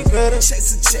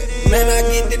 Chase a check, man, I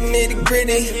get the nitty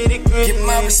gritty. Get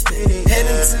my respect,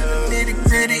 heading to the nitty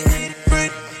gritty.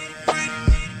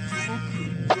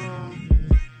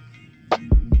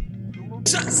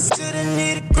 Just to the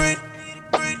nitty gritty.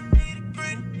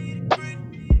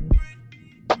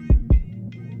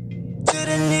 To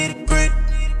the nitty gritty.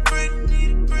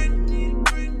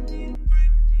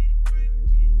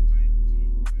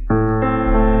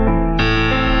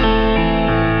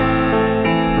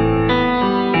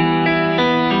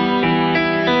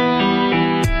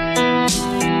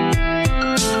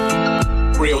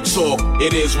 Real talk,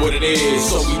 it is what it is.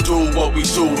 So we do what we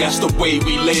do, that's the way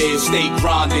we live. Stay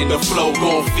grinding, the flow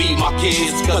gon' feed my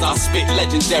kids. Cause I spit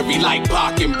legendary like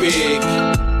Pac and Big.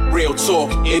 Real talk,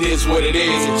 it is what it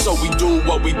is. So we do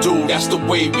what we do, that's the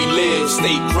way we live.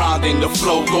 Stay grinding, the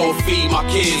flow gon' feed my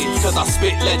kids. Cause I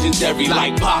spit legendary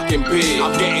like Pac and Big.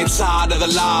 I'm getting tired of the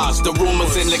lies, the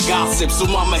rumors and the gossip. So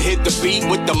I'ma hit the beat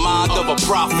with the mind of a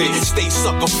prophet. Stay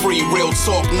sucker free, real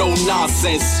talk, no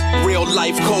nonsense. Real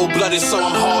life, cold-blooded, so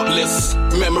I'm heartless.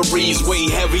 Memories weigh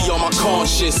heavy on my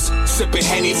conscience. Sipping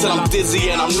Henny till I'm dizzy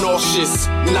and I'm nauseous.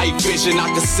 Night vision, I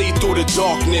can see through the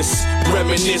darkness.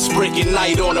 Reminisce, breaking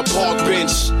night on a park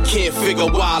bench. Can't figure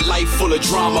why life full of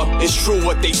drama. It's true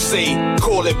what they say,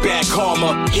 call it bad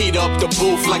karma. Heat up the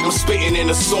booth like I'm spitting in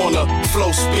a sauna.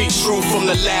 Flow speak true from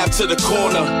the lab to the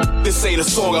corner. This ain't a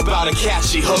song about a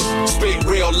catchy hook. Spit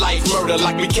real life murder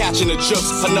like we catching the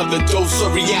jokes. Another dose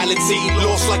of reality,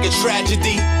 lost like a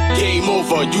tragedy. Game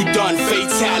over, you done,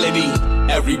 fatality.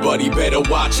 Everybody better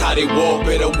watch how they walk,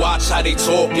 better watch how they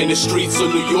talk in the streets of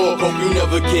New York. Hope you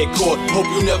never get caught, hope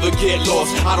you never get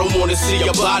lost. I don't wanna see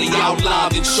your body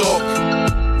outlined in chalk.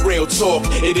 Real talk,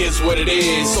 it is what it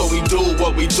is. So we do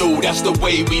what we do, that's the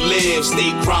way we live.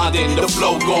 Stay grinding, the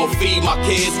flow gon' feed my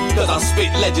kids. Cause I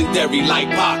spit legendary like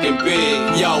Pac and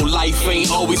Big. Yo, life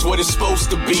ain't always what it's supposed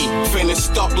to be. Feeling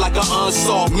stuck like an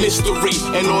unsolved mystery.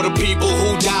 And all the people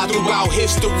who died throughout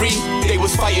history, they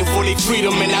was fighting for their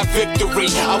freedom and that victory.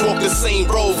 I walk the same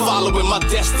road, following my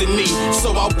destiny.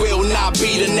 So I will not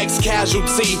be the next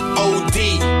casualty.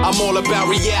 OD, I'm all about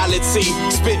reality.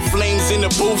 Spit flames in the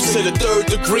booth to the third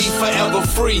degree. Forever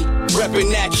free, reppin'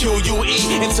 that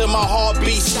QUE until my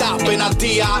heartbeat stop and I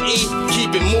DIE.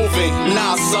 Keep it moving,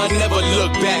 nah son, never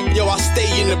look back. Yo, I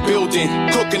stay in the building,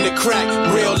 cooking the crack.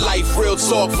 Real life, real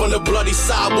talk from the bloody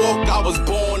sidewalk I was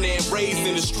born in. raised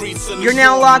in the streets of You're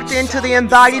now locked into the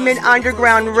Embodiment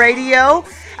Underground Radio.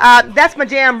 That's my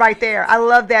jam right there. I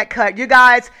love that cut. You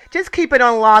guys, just keep it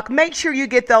on lock. Make sure you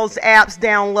get those apps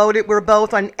downloaded. We're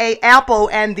both on Apple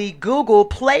and the Google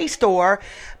Play Store.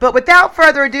 But without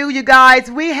further ado, you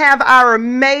guys, we have our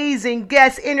amazing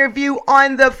guest interview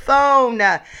on the phone.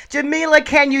 Jammelah,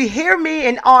 can you hear me,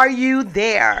 and are you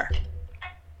there?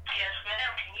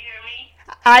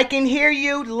 I can hear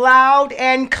you loud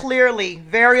and clearly,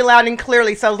 very loud and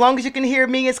clearly. So as long as you can hear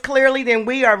me as clearly, then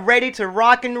we are ready to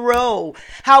rock and roll.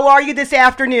 How are you this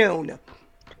afternoon?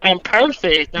 I'm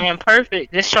perfect.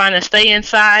 Just trying to stay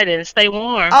inside and stay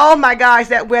warm. Oh my gosh,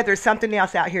 that weather is something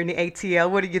else out here in the ATL.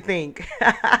 What do you think?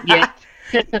 Yeah.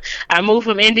 I moved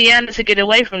from Indiana to get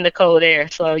away from the cold air,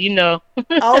 so you know.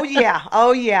 Oh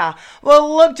yeah.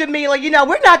 Well, look, Jammelah,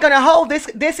 we're not going to hold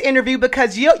this interview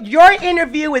because your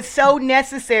interview is so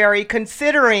necessary,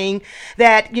 considering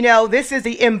that this is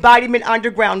the Embodiment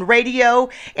Underground Radio,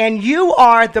 and you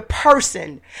are the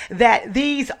person that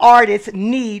these artists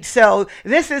need. So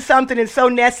this is something that's so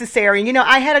necessary.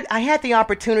 I had the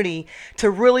opportunity to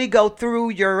really go through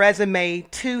your resume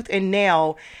tooth and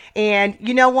nail. And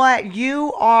you know what?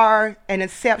 You are an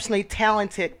exceptionally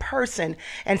talented person.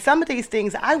 And some of these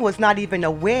things I was not even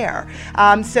aware.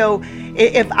 So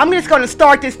if I'm just going to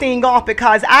start this thing off,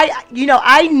 because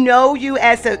I know you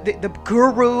as the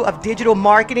guru of digital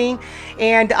marketing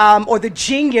and or the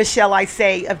genius, shall I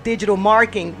say, of digital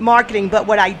marketing. But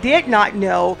what I did not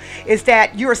know is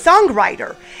that you're a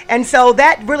songwriter. And so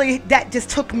that just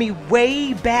took me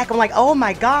way back. I'm like, oh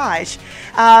my gosh.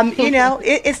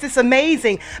 It's just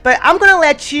amazing. But I'm going to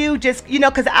let you just,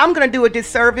 because I'm going to do a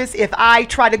disservice if I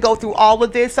try to go through all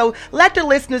of this. So let the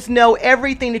listeners know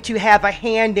everything that you have a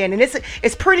hand in. And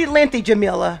it's pretty lengthy,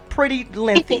 Jammelah. Pretty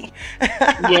lengthy.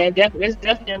 Yeah, it's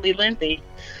definitely lengthy.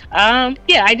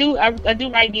 I do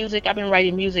write music. I've been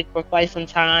writing music for quite some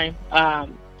time.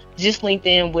 Just linked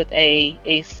in with a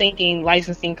syncing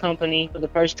licensing company for the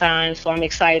first time. So I'm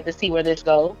excited to see where this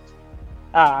goes.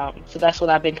 So that's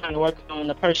what I've been kind of working on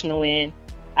the personal end.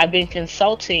 I've been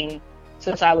consulting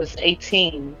since I was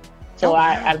 18. So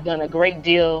I've done a great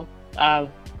deal of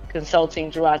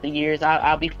consulting throughout the years.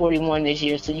 I'll be 41 this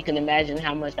year, so you can imagine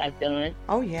how much I've done.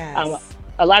 Oh, yes.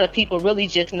 A lot of people really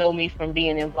just know me from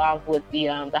being involved with the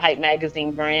Hype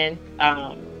Magazine brand.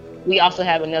 We also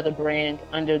have another brand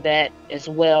under that as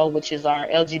well, which is our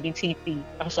LGBT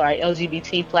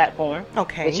platform,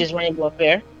 which is Rainbow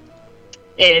Affair.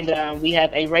 And we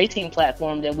have a racing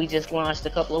platform that we just launched a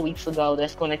couple of weeks ago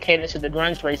that's going to cater to the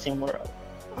grunge racing world.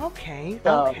 Okay.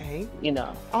 All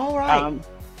right.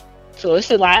 So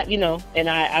it's a lot, and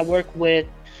I work with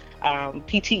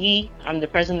PTE. I'm the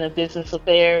president of business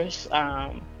affairs.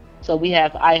 So we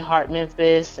have iHeart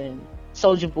Memphis and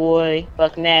Soulja Boy,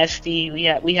 Buck Nasty.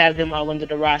 We have them all under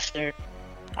the roster.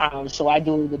 So I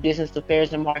do the business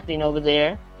affairs and marketing over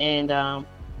there, and a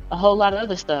whole lot of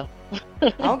other stuff.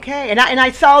 Okay, and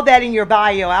I saw that in your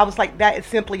bio. I was like, that is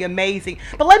simply amazing.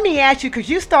 But let me ask you, because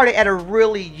you started at a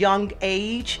really young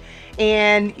age,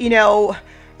 and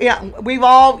we've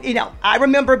all, I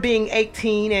remember being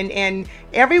 18, and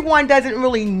everyone doesn't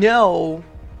really know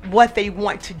what they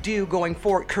want to do going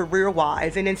forward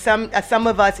career-wise. And in some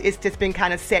of us, it's just been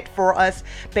kind of set for us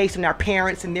based on our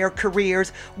parents and their careers.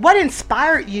 What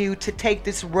inspired you to take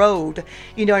this road,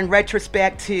 in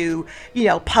retrospect to,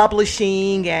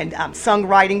 publishing and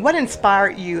songwriting? What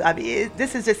inspired you? I mean,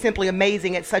 this is just simply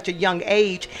amazing at such a young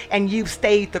age, and you've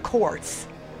stayed the course.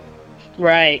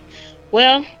 Right.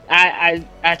 Well, I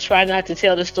try not to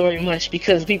tell the story much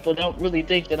because people don't really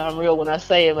think that I'm real when I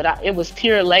say it, but it was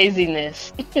pure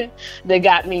laziness that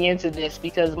got me into this,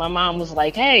 because my mom was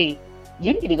like, hey,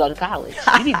 you need to go to college.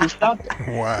 You need to do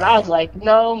something. Wow. And I was like,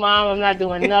 no, Mom, I'm not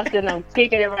doing nothing. I'm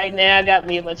kicking it right now. I got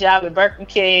me a job at Burger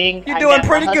King. You're doing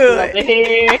pretty good. Over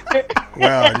here.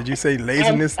 Wow, did you say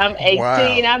laziness? I'm 18.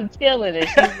 Wow. I'm feeling it.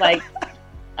 She's like,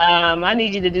 I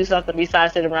need you to do something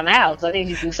besides sit around the house. I need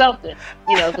you to do something,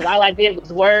 because all I did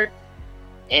was work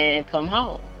and come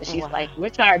home. And she's like, we're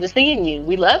tired of seeing you.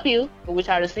 We love you, but we're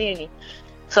tired of seeing you.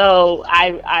 So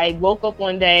I woke up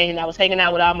one day and I was hanging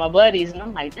out with all my buddies, and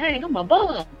I'm like, dang, I'm a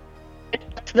bum.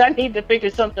 I need to figure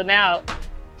something out.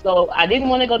 So I didn't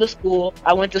want to go to school.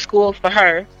 I went to school for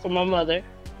my mother.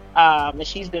 And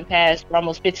she's been passed for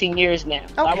almost 15 years now.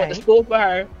 So I went to school for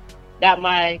her, got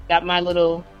my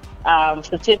little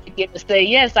certificate to say,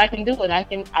 yes, I can do it. I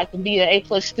can be an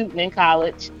A+ student in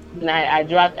college. And I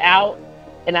dropped out,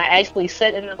 and I actually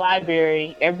sat in the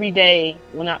library every day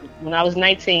when I was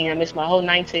 19. I missed my whole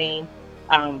 19.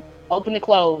 Open and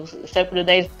close, except for the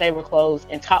days that they were closed,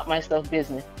 and taught myself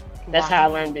business. That's how I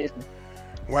learned business.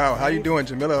 Wow, how you doing,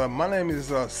 Jammelah? My name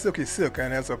is Silky Silk,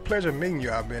 and it's a pleasure meeting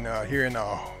you. I've been hearing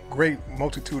a great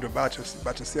multitude about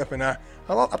yourself, and I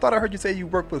thought I heard you say you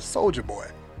work with Soulja Boy.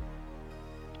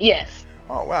 Yes.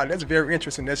 Oh wow, that's very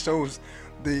interesting. That shows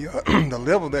the the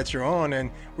level that you're on,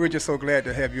 and we're just so glad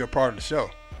to have you a part of the show.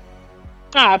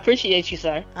 I appreciate you,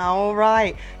 sir. All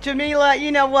right. Jammelah,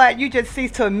 you know what? You just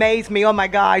cease to amaze me. Oh, my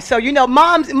gosh. So, you know,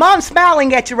 mom's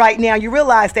smiling at you right now. You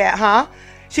realize that, huh?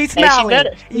 She's smiling.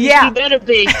 She better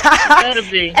be. She better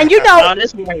be. And you know,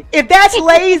 if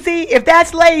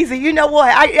that's lazy, you know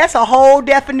what? That's a whole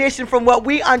definition from what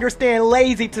we understand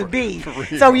lazy to be.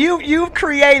 So you've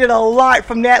created a lot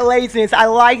from that laziness. I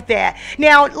like that.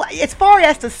 Now, as far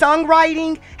as the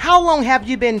songwriting, how long have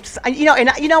you been? You know,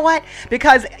 and you know what?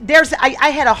 Because I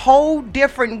had a whole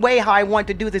different way how I wanted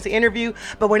to do this interview,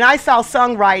 but when I saw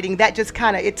songwriting, that just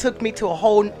it took me to a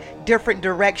whole different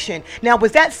direction. Now,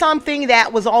 was that something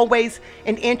that was always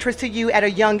an interest to you at a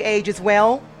young age as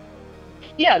well?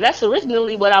 Yeah, that's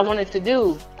originally what I wanted to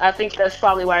do. I think that's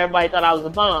probably why everybody thought I was a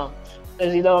bum,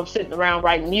 because you know I'm sitting around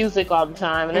writing music all the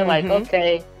time, and they're like,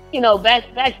 okay, you know, back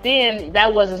then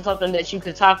that wasn't something that you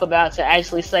could talk about to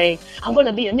actually say I'm going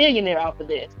to be a millionaire off of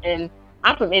this. And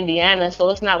I'm from Indiana, so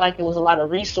it's not like there was a lot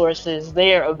of resources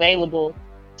there available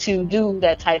to do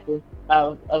that type of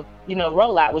you know,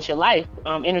 rollout with your life,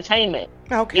 entertainment.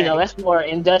 Okay. You know, that's more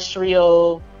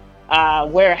industrial,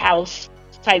 warehouse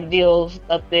type deals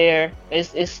up there.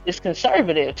 It's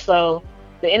conservative. So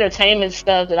the entertainment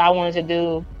stuff that I wanted to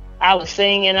do, I was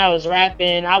singing, I was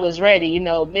rapping, I was ready. You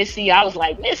know, Missy, I was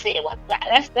like, Missy,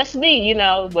 that's me, you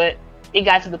know. But it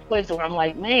got to the point where I'm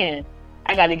like, man,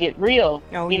 I got to get real.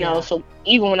 You know, so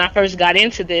even when I first got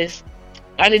into this,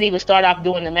 I didn't even start off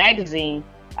doing the magazine.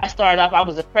 I started off, I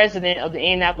was the president of the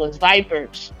Indianapolis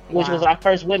Vipers, which was our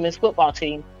first women's football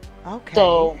team. Okay.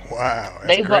 So wow,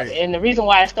 that's great. And the reason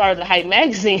why I started the Hype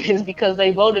magazine is because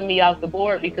they voted me off the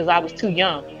board because I was too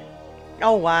young.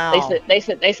 Oh wow. They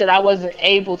said I wasn't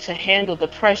able to handle the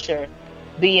pressure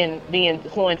being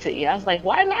appointed. I was like,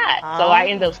 why not? So I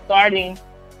ended up starting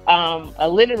a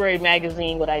literary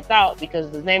magazine, what I thought, because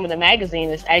the name of the magazine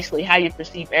is actually How You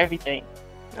Perceive Everything.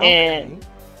 Okay. And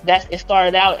it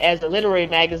started out as a literary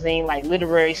magazine, like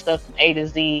literary stuff from A to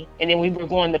Z. And then we were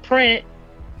going to print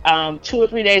 2 or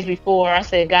 3 days before. I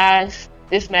said, guys,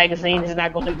 this magazine is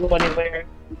not going to go anywhere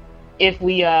if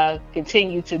we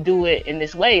continue to do it in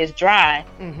this way. It's dry.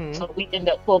 So we ended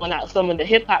up pulling out some of the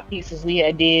hip hop pieces we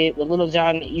had did with Little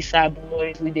John and the East Side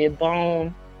Boys. We did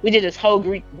Bone. We did this whole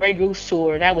Grey Goose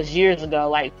tour. That was years ago,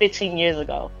 like 15 years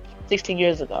ago, 16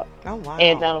 years ago. Oh, wow.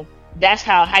 And that's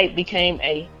how Hype became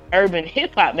a urban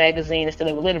hip hop magazine instead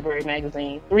of a literary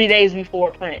magazine. 3 days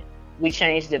before print, we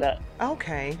changed it up.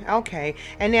 Okay.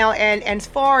 And now, and as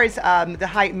far as the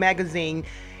Hype magazine,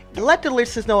 let the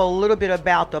listeners know a little bit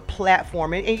about the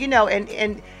platform. And you know,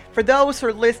 and for those who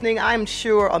are listening, I'm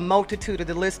sure a multitude of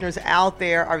the listeners out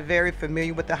there are very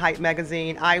familiar with the Hype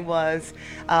magazine. I was,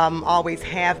 always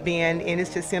have been, and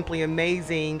it's just simply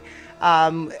amazing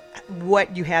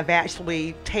what you have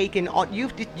actually taken on.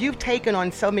 You've taken on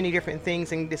so many different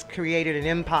things and just created an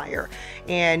empire.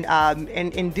 And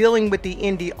in dealing with the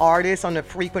indie artists on a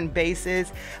frequent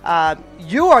basis,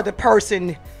 you are the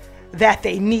person that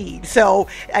they need. So,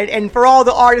 and for all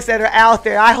the artists that are out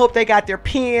there, I hope they got their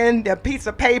pen, their piece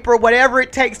of paper, whatever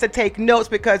it takes to take notes,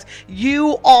 because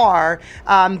you are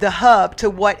the hub to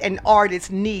what an artist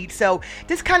needs. So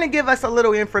just kind of give us a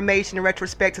little information in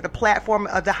retrospect to the platform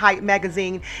of the Hype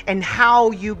magazine and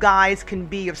how you guys can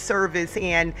be of service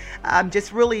and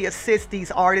just really assist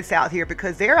these artists out here,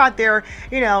 because they're out there,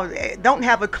 you know, don't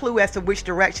have a clue as to which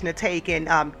direction to take.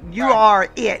 And you are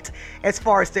it as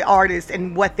far as the artists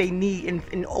and what they need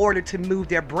in order to move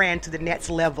their brand to the next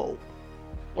level.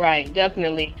 Right,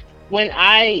 definitely. When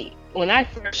I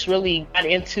first really got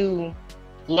into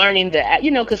learning that,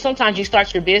 you know, because sometimes you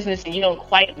start your business and you don't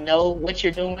quite know what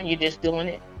you're doing, you're just doing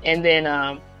it. And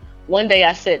then one day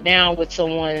I sat down with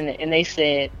someone and they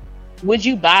said, would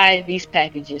you buy these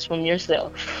packages from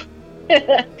yourself?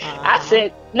 I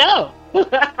said, no,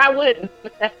 I wouldn't.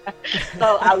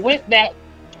 So I went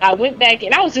back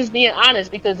and I was just being honest,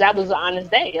 because that was an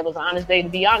honest day. It was an honest day to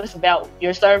be honest about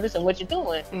your service and what you're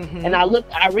doing. And I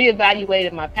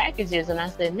reevaluated my packages and I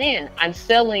said, man, I'm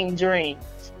selling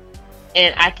dreams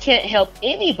and I can't help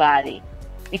anybody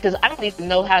because I don't even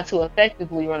know how to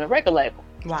effectively run a record label.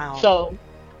 Wow. So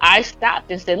I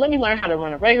stopped and said, let me learn how to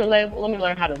run a record label. Let me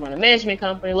learn how to run a management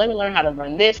company. Let me learn how to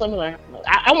run this. I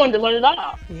wanted to learn it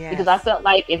all. Yes. Because I felt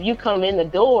like if you come in the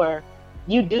door,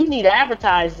 you do need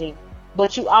advertising,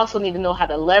 but you also need to know how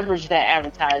to leverage that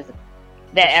advertising.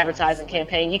 that advertising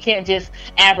campaign. You can't just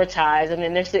advertise and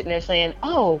then they're sitting there saying,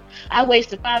 "Oh, I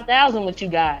wasted $5,000 with you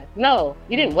guys." No,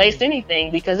 you didn't waste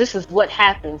anything, because this is what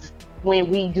happens when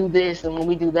we do this and when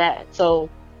we do that. So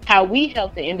how we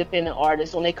help the independent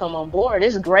artists when they come on board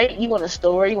is great. You want a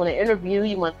story, you want an interview,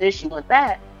 you want this, you want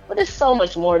that, but there's so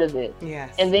much more to this.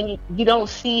 Yes. And then you don't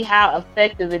see how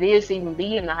effective it is to even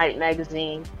be in the Hype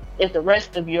magazine if the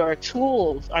rest of your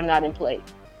tools are not in place.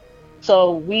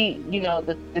 So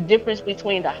the difference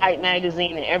between the Hype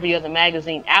magazine and every other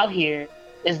magazine out here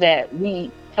is that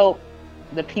we help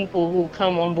the people who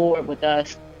come on board with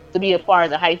us to be a part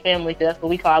of the Hype family. That's what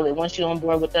we call it. Once you're on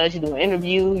board with us, you do an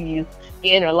interview, you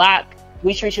interlock,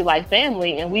 we treat you like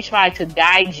family, and we try to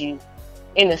guide you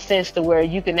in a sense to where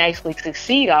you can actually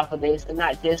succeed off of this and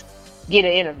not just get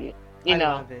an interview.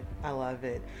 I love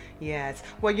it. Yes.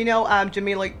 Well,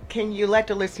 Jammelah, can you let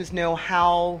the listeners know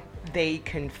how they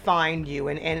can find you?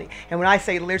 And when I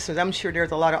say listeners, I'm sure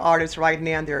there's a lot of artists right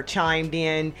now that are chimed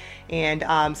in,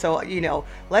 and so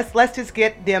let's just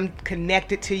get them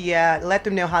connected to you. Let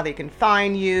them know how they can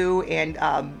find you,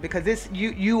 and because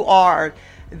you are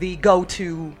the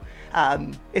go-to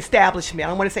establishment. I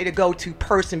don't want to say the go-to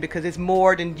person, because it's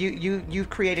more than you've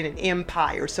created an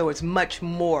empire, so it's much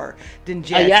more than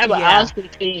just you have an awesome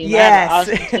team. Yes.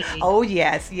 Oh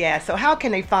yes. So how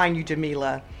can they find you,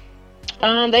 Jammelah?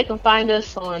 They can find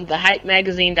us on the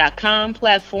hypemagazine.com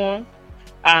platform,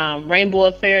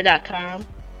 rainbowaffair.com.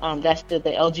 That's the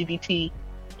LGBT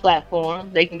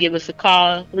platform. They can give us a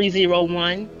call,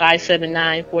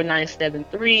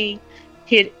 301-579-4973.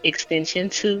 Hit extension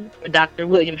 2 for Dr.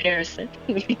 William Harrison,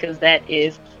 because that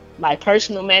is my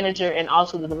personal manager and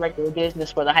also the director of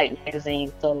business for the Hype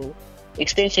magazine. So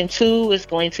extension 2 is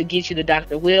going to get you to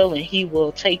Dr. Will, and he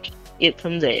will take it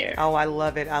from there. Oh, I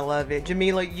love it.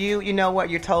 Jammelah, you know what?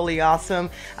 You're totally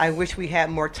awesome. I wish we had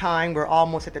more time. We're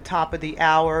almost at the top of the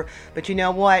hour. But you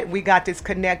know what? We got this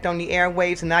connect on the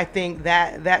airwaves, and I think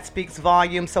that speaks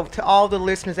volumes. So to all the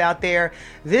listeners out there,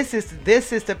 this is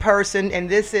the person, and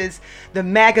this is the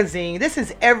magazine. This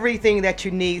is everything that you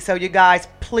need. So you guys,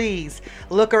 please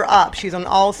look her up. She's on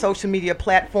all social media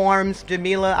platforms.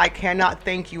 Jammelah, I cannot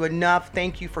thank you enough.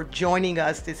 Thank you for joining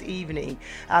us this evening.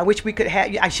 I wish we could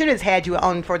have. I should have had you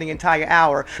on for the entire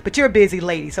hour, but you're a busy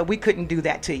lady, so we couldn't do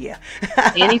that to you.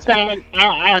 Anytime,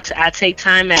 I take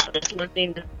time out. That's one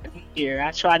thing here.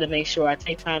 I try to make sure I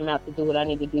take time out to do what I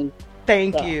need to do.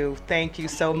 Thank you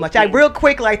so much. Real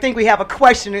quickly, I think we have a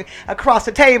question across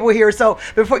the table here. So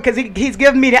because he's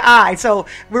giving me the eye. So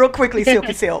real quickly,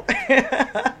 Silky Silk.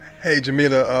 Hey,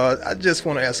 Jammelah, I just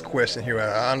want to ask a question here.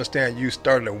 I understand you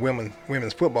started a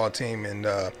women's football team, and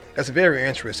that's very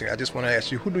interesting. I just want to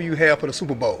ask you, who do you have for the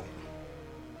Super Bowl?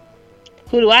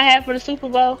 Who do I have for the Super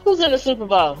Bowl? Who's in the Super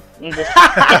Bowl?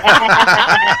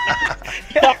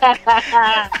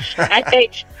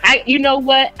 You know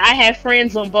what? I have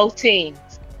friends on both teams.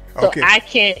 So okay. I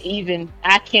can't even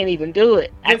do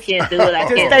it. I can't do it.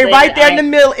 Just stay right there in the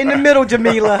middle,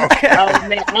 Jammelah. Oh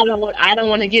man, I don't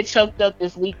want to get choked up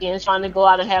this weekend trying to go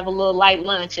out and have a little light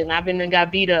lunch, and I've been and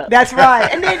got beat up. That's right.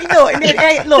 And then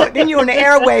then you're on the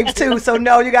airwaves too. So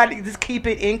no, you got to just keep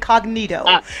it incognito.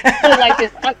 I feel like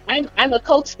this. I'm a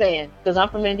Colts fan because I'm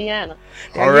from Indiana.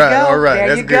 All right.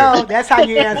 There you go. That's how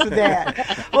you answer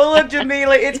that. Well, look,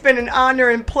 Jammelah, it's been an honor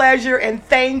and pleasure, and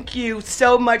thank you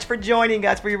so much for joining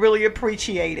us. We really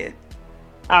appreciate it.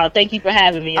 Oh, thank you for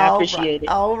having me. I appreciate it.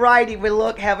 All righty. Well,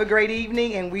 look, have a great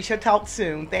evening, and we shall talk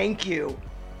soon. Thank you.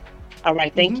 All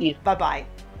right. Thank you. Bye-bye.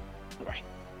 All right.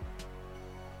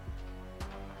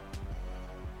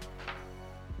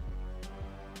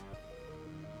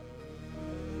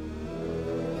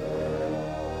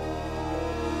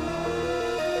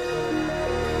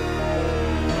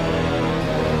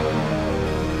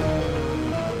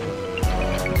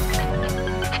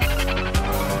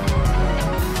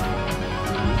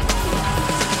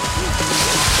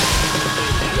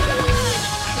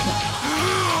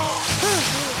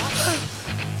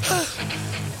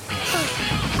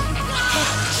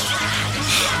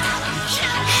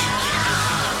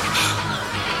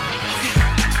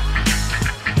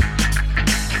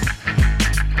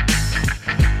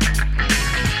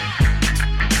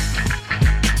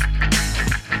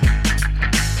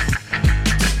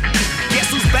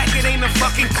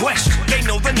 fucking question. They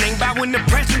know the name by when the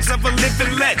presence of a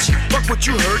living legend. Fuck what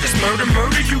you heard is murder,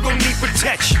 murder, you gon' need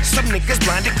protection. Some niggas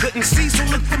blinded couldn't see, so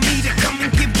look for me to come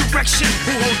and give direction.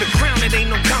 Who hold the crown, it ain't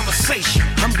no conversation.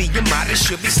 I'm being modest,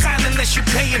 should be silent unless you're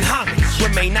paying homage.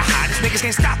 Remain the hottest, niggas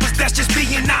can't stop us, that's just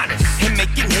being honest. And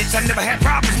making hits, I never had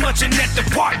problems much in that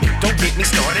department. Don't get me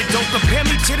started, don't compare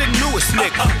me to the newest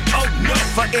nigga. Oh no,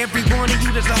 for every one of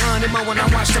you there's 100 more when I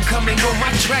watch them come and go. My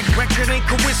track record ain't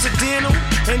coincidental,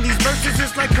 and these verses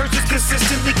is like curses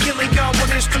consistently killing y'all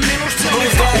with instrumentals. Tell me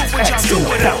what y'all do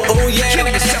without. Oh yeah, kill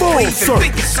yourself or even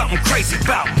thinking something crazy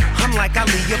about. I'm like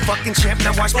Ali, a fucking champ,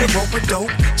 now watch me roll with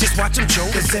dope. Just watch them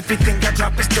choke, cause everything I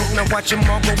drop is dope. Now watch them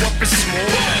all go up in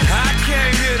smoke. I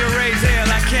came here to raise hell,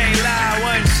 I can't lie.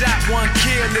 One shot, one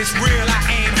kill, it's real, I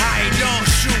aim high. Don't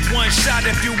shoot one shot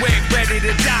if you ain't ready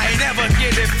to die. Never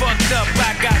get it fucked up,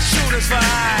 I got shooters for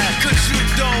hire. Cause you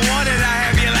don't want it, I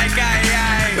have you like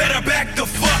I. Better back the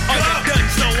fuck up. You're done,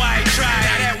 so I try.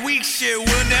 Now that weak shit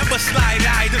will never slide,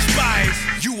 I despise.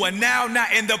 You are now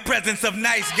not in the presence of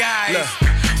nice guys. Look.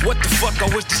 What the fuck, I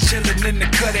was just chillin' in the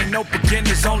cut. Ain't no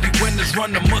beginners, only winners. Run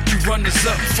the monkey, runners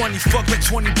up. Funny fuck, with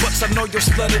 20 bucks, I know you're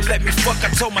slutter. Let me fuck, I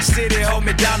told my city, hold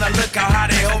me down. I look how high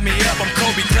they hold me up. I'm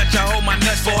Kobe Clutch, I hold my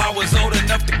nuts. Before I was old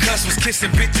enough to cuss. Was kissing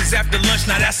bitches after lunch,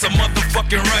 now that's a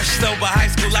motherfucking rush. So by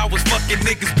high school, I was fucking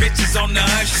niggas, bitches on the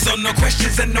hush. So no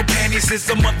questions and no panties, it's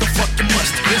a motherfucking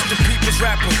must. It's the people's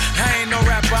rapper, I ain't no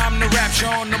rapper, I'm the rapture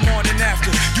on the morning after.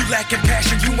 You lacking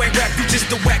passion, you ain't rap, you just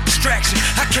a whack distraction.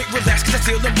 I can't relax, cause I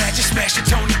feel imagine smashing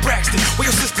Tony Braxton. Where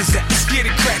your sisters at? Let's get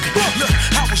it crackin'. Look,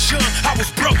 I was young, I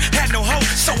was broke, had no hope,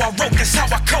 so I wrote, that's how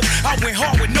I cope. I went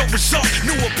hard with no result,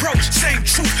 new approach, same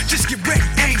truth. Just get ready,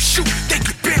 aim, shoot, they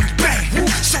get buried, bang.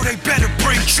 So they better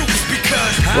bring troops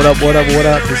because What up, what up, what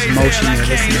up? This is Motion.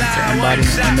 You're listening to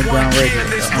Embodiment Underground Radio.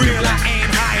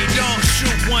 Don't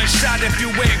shoot one shot if you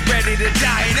ain't ready to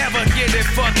die. Never get it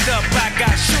fucked up, I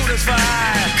got shooters for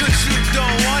hire. Cause you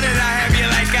don't want it, I have you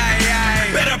like I.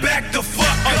 Better back the fuck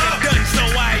up. You're done, so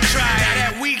I try. Now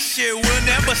that weak shit will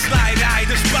never slide, I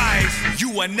despise.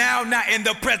 You are now not in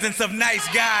the presence of nice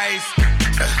guys.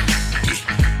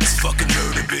 It's fucking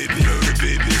murder, baby, murder,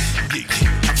 baby.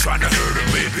 I'm trying to hurt her,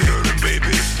 baby, hurt her,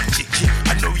 baby.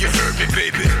 I know you heard me,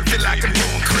 baby. Feel like I'm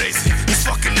going crazy. It's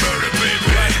fucking murder,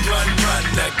 baby. Run, run, run.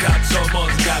 The cops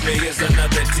almost got me. It's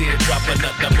another teardrop,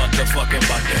 another motherfucking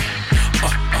Monday.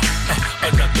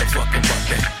 Another fucking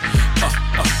Monday.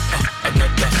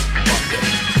 Another Monday.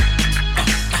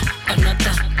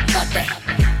 Another Monday.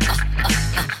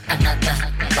 Another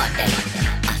Monday.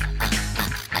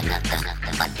 Another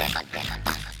Monday.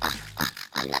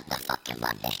 Another fucking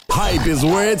Monday. Hype is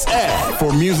where it's at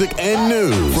for music and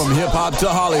news. From hip hop to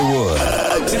Hollywood.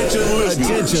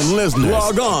 Attention listeners.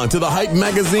 Log on to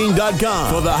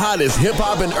thehypemagazine.com for the hottest hip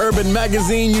hop and urban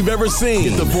magazine you've ever seen.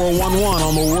 Get the 411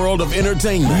 on the world of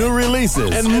entertainment, new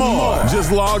releases, and more.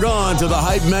 Just log on to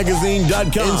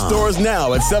thehypemagazine.com. In stores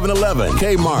now at 7-Eleven,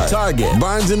 Kmart, Target,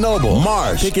 Barnes & Noble,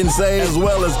 Marsh, Pick and Save, as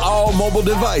well as all mobile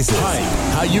devices. Hype,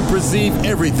 how you perceive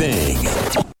everything.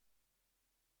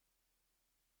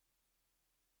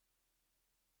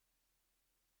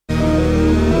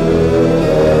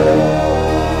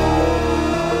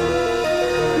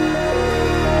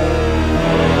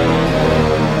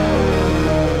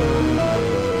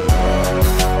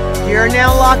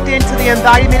 Now locked into the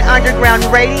Embodiment Underground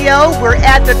Radio. We're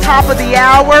at the top of the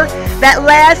hour. That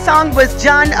last song was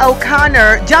John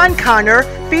Connor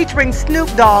featuring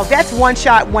Snoop Dogg. That's One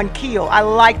Shot, One Kill. I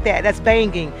like that. That's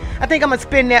banging. I think I'm gonna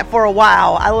spin that for a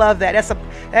while. I love that.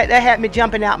 That had me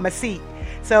jumping out my seat.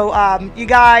 So you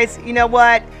guys, you know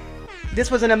what? This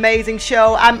was an amazing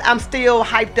show. I'm still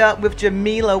hyped up with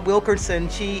Jammelah Wilkerson.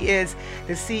 She is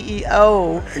the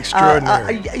CEO.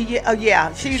 Extraordinary.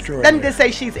 Yeah, she's. Let me just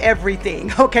say she's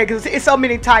everything. Okay, because it's so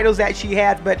many titles that she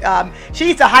has, but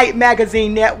she's the Hype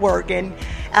Magazine Network, and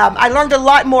I learned a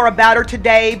lot more about her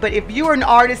today. But if you are an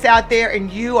artist out there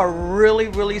and you are really,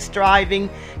 really striving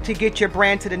to get your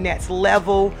brand to the next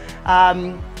level,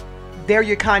 they're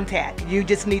your contact. You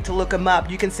just need to look them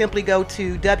up. You can simply go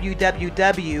to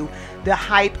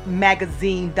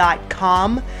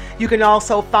www.thehypemagazine.com. You can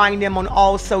also find them on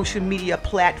all social media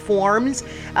platforms.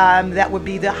 That would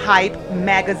be the Hype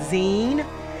Magazine.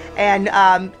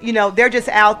 And, you know, they're just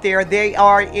out there. They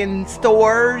are in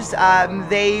stores.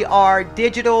 They are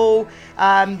digital.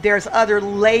 There's other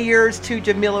layers to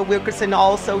Jammelah Wilkerson,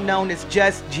 also known as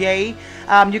Just Jay.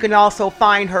 You can also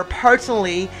find her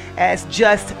personally as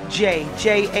Just Jay,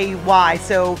 Jay.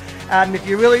 So if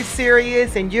you're really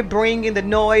serious and you're bringing the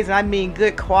noise, and I mean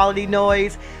good quality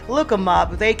noise, look them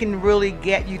up. They can really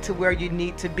get you to where you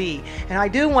need to be. And I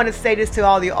do want to say this to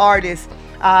all the artists.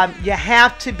 You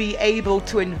have to be able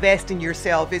to invest in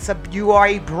yourself. You are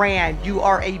a brand, you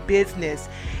are a business.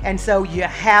 And so you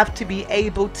have to be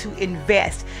able to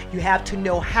invest. You have to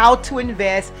know how to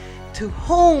invest, to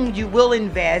whom you will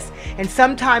invest, and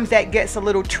sometimes that gets a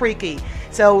little tricky.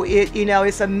 So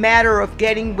it's a matter of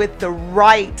getting with the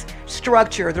right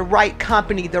structure, the right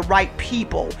company, the right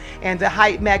people, and the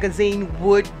Hype magazine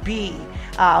would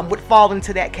fall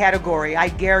into that category. I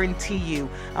guarantee you.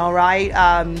 All right.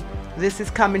 This is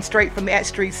coming straight from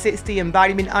X360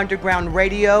 Embodiment Underground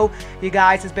Radio. You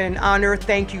guys, it's been an honor.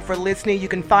 Thank you for listening. You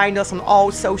can find us on all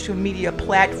social media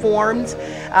platforms.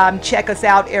 Check us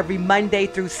out every Monday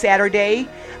through Saturday,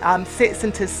 6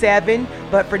 until 7.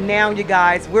 But for now, you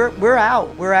guys, we're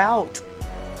out. We're out.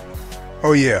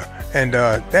 Oh yeah, and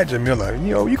that Jammelah,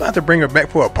 you're gonna have to bring her back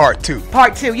for a part 2.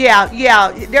 Part 2, yeah.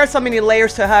 There's so many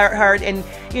layers to her, and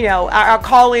our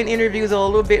call-in interviews are a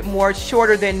little bit more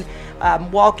shorter than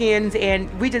walk-ins, and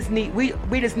we just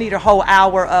need a whole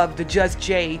hour of the Just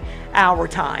Jay hour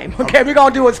time. Okay, we're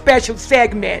gonna do a special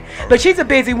segment, but she's a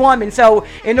busy woman, so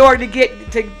in order to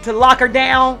get to lock her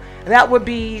down, that would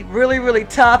be really, really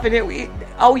tough. And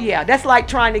that's like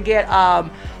trying to get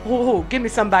give me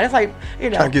somebody. It's like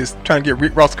trying to get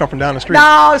Rick Ross to come from down the street.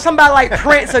 No, somebody like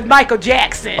Prince or Michael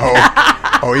Jackson.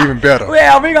 Oh, even better.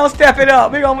 Well, we're gonna step it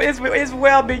up. It's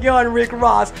well beyond Rick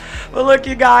Ross. But look,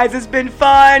 you guys, it's been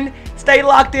fun. Stay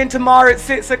locked in tomorrow at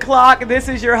 6 o'clock. This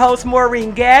is your host,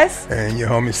 Maureen Guest. And your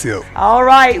homie, Silk. All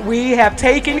right, we have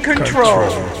taken control.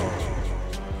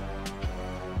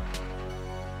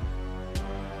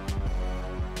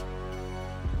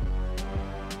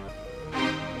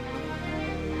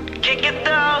 Kick it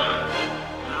down.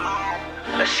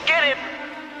 Let's get it.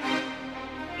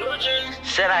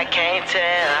 Said I can't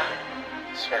tell.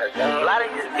 A lot of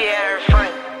this be out in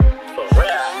front.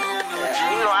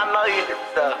 I know you do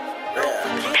stuff.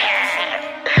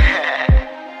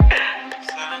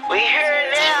 We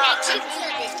here now.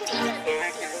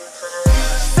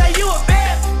 Say you a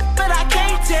bad, but I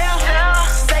can't tell.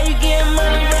 Say you getting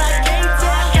money, but I can't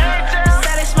tell.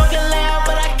 Say they smoking loud,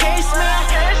 but I can't smell.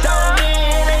 Don't be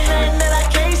in anything that I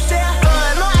can't sell.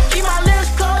 No, I keep my lips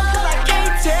closed, cause I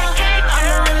can't tell. I'm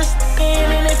the realest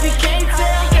in, and if you can't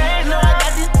tell, no, I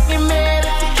got this fucking mad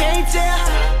if you can't tell.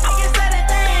 I can say that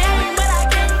they hate me, but I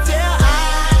can't tell.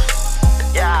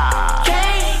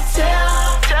 Can't tell.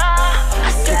 I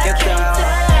said I can't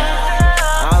tell.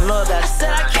 I don't know that. I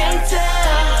said I can't tell.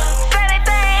 Say that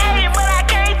they hate me, but I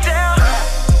can't tell.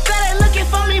 Say they looking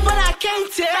for me, but I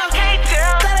can't tell. Say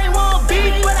they want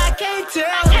beef, but I can't tell.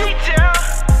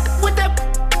 With that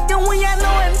when y'all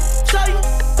know it, show you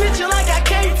picture like I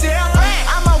can't tell.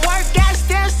 I'ma work, got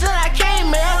stamps till I can't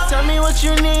mail. Tell me what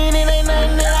you need, it ain't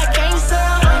nothing that I can't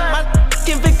sell. My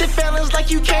convicted felons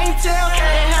like you can't tell.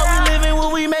 And how we living,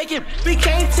 what we making, we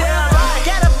can't tell.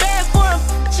 Got a bad for a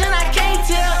and I can't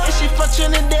tell. If she fuck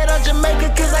Trinidad or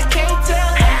Jamaica, cause I can't tell.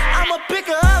 I'ma pick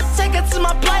her up, take her to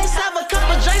my place, have a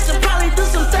couple drinks and probably do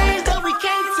some things that we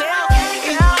can't tell.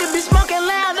 And you can be smoking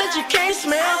loud that you can't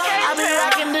smell. I be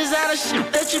rocking designer shit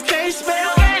that you can't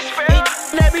smell.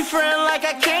 And every friend like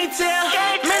I can't tell.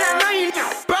 Man, I know you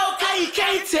broke, how you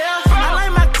can't tell. I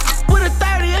like my with a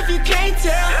 30 if you can't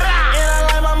tell. And I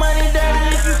like my money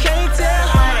dirty if you can't tell.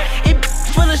 It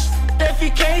full of shit if you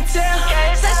can't tell.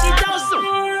 Say she don't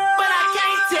but I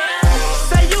can't tell.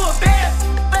 Say you a bad,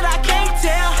 but I can't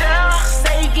tell.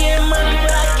 Say you getting money,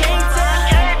 but I can't tell.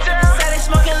 Say they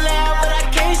smoking loud, but I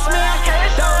can't smell.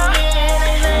 Don't be in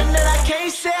anything that I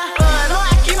can't sell. No,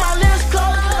 I keep my lips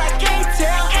closed, cause I can't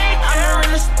tell. I'm the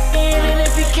realest in, and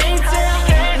if you can't tell,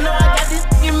 no, I got this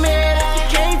fucking mad if you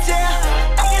can't tell.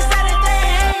 I can say that they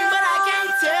hate me, but I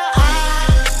can't tell.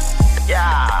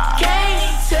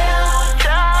 Can't tell.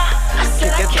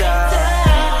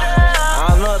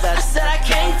 I said I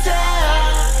can't tell.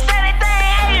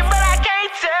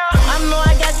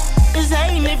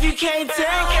 Can't tell.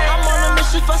 I'm on a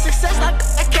mission for success, like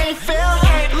I can't fail.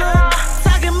 Look,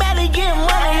 talking about it, getting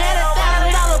money, had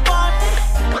 $1,000 bar.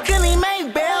 Couldn't he make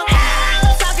bail?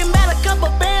 Talking about a couple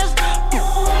bands.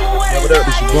 Hey, what up?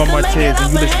 This is Boy Martez,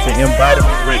 and you listen to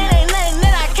Embodiment Radio. Ain't nothing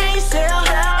that I can't sell.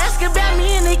 Ask about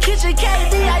me in the kitchen,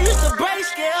 KD. I used to break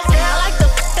scales. I like the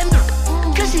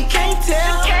cause she can't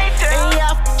tell. And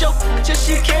y'all joke, just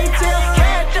she can't tell.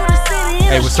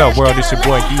 Hey, what's up, world? It's your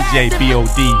boy DJ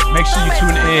BOD. Make sure you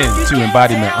tune in to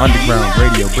Embodiment Underground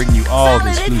Radio, bringing you all the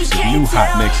exclusive new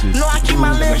hot mixes.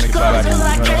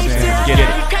 Get it.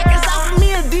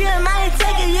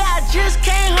 I just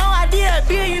came home, I did a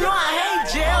beer, you know I hate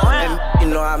jail. And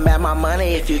know I'm at my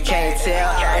money if you can't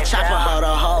tell. A chopper hold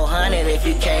a whole 100 if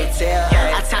you can't tell.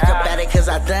 I talk about it cause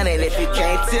I done it if you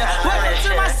can't tell. Welcome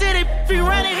to my city, be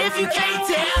running if you can't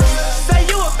tell. Say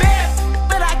you a bad,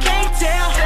 but I can't tell.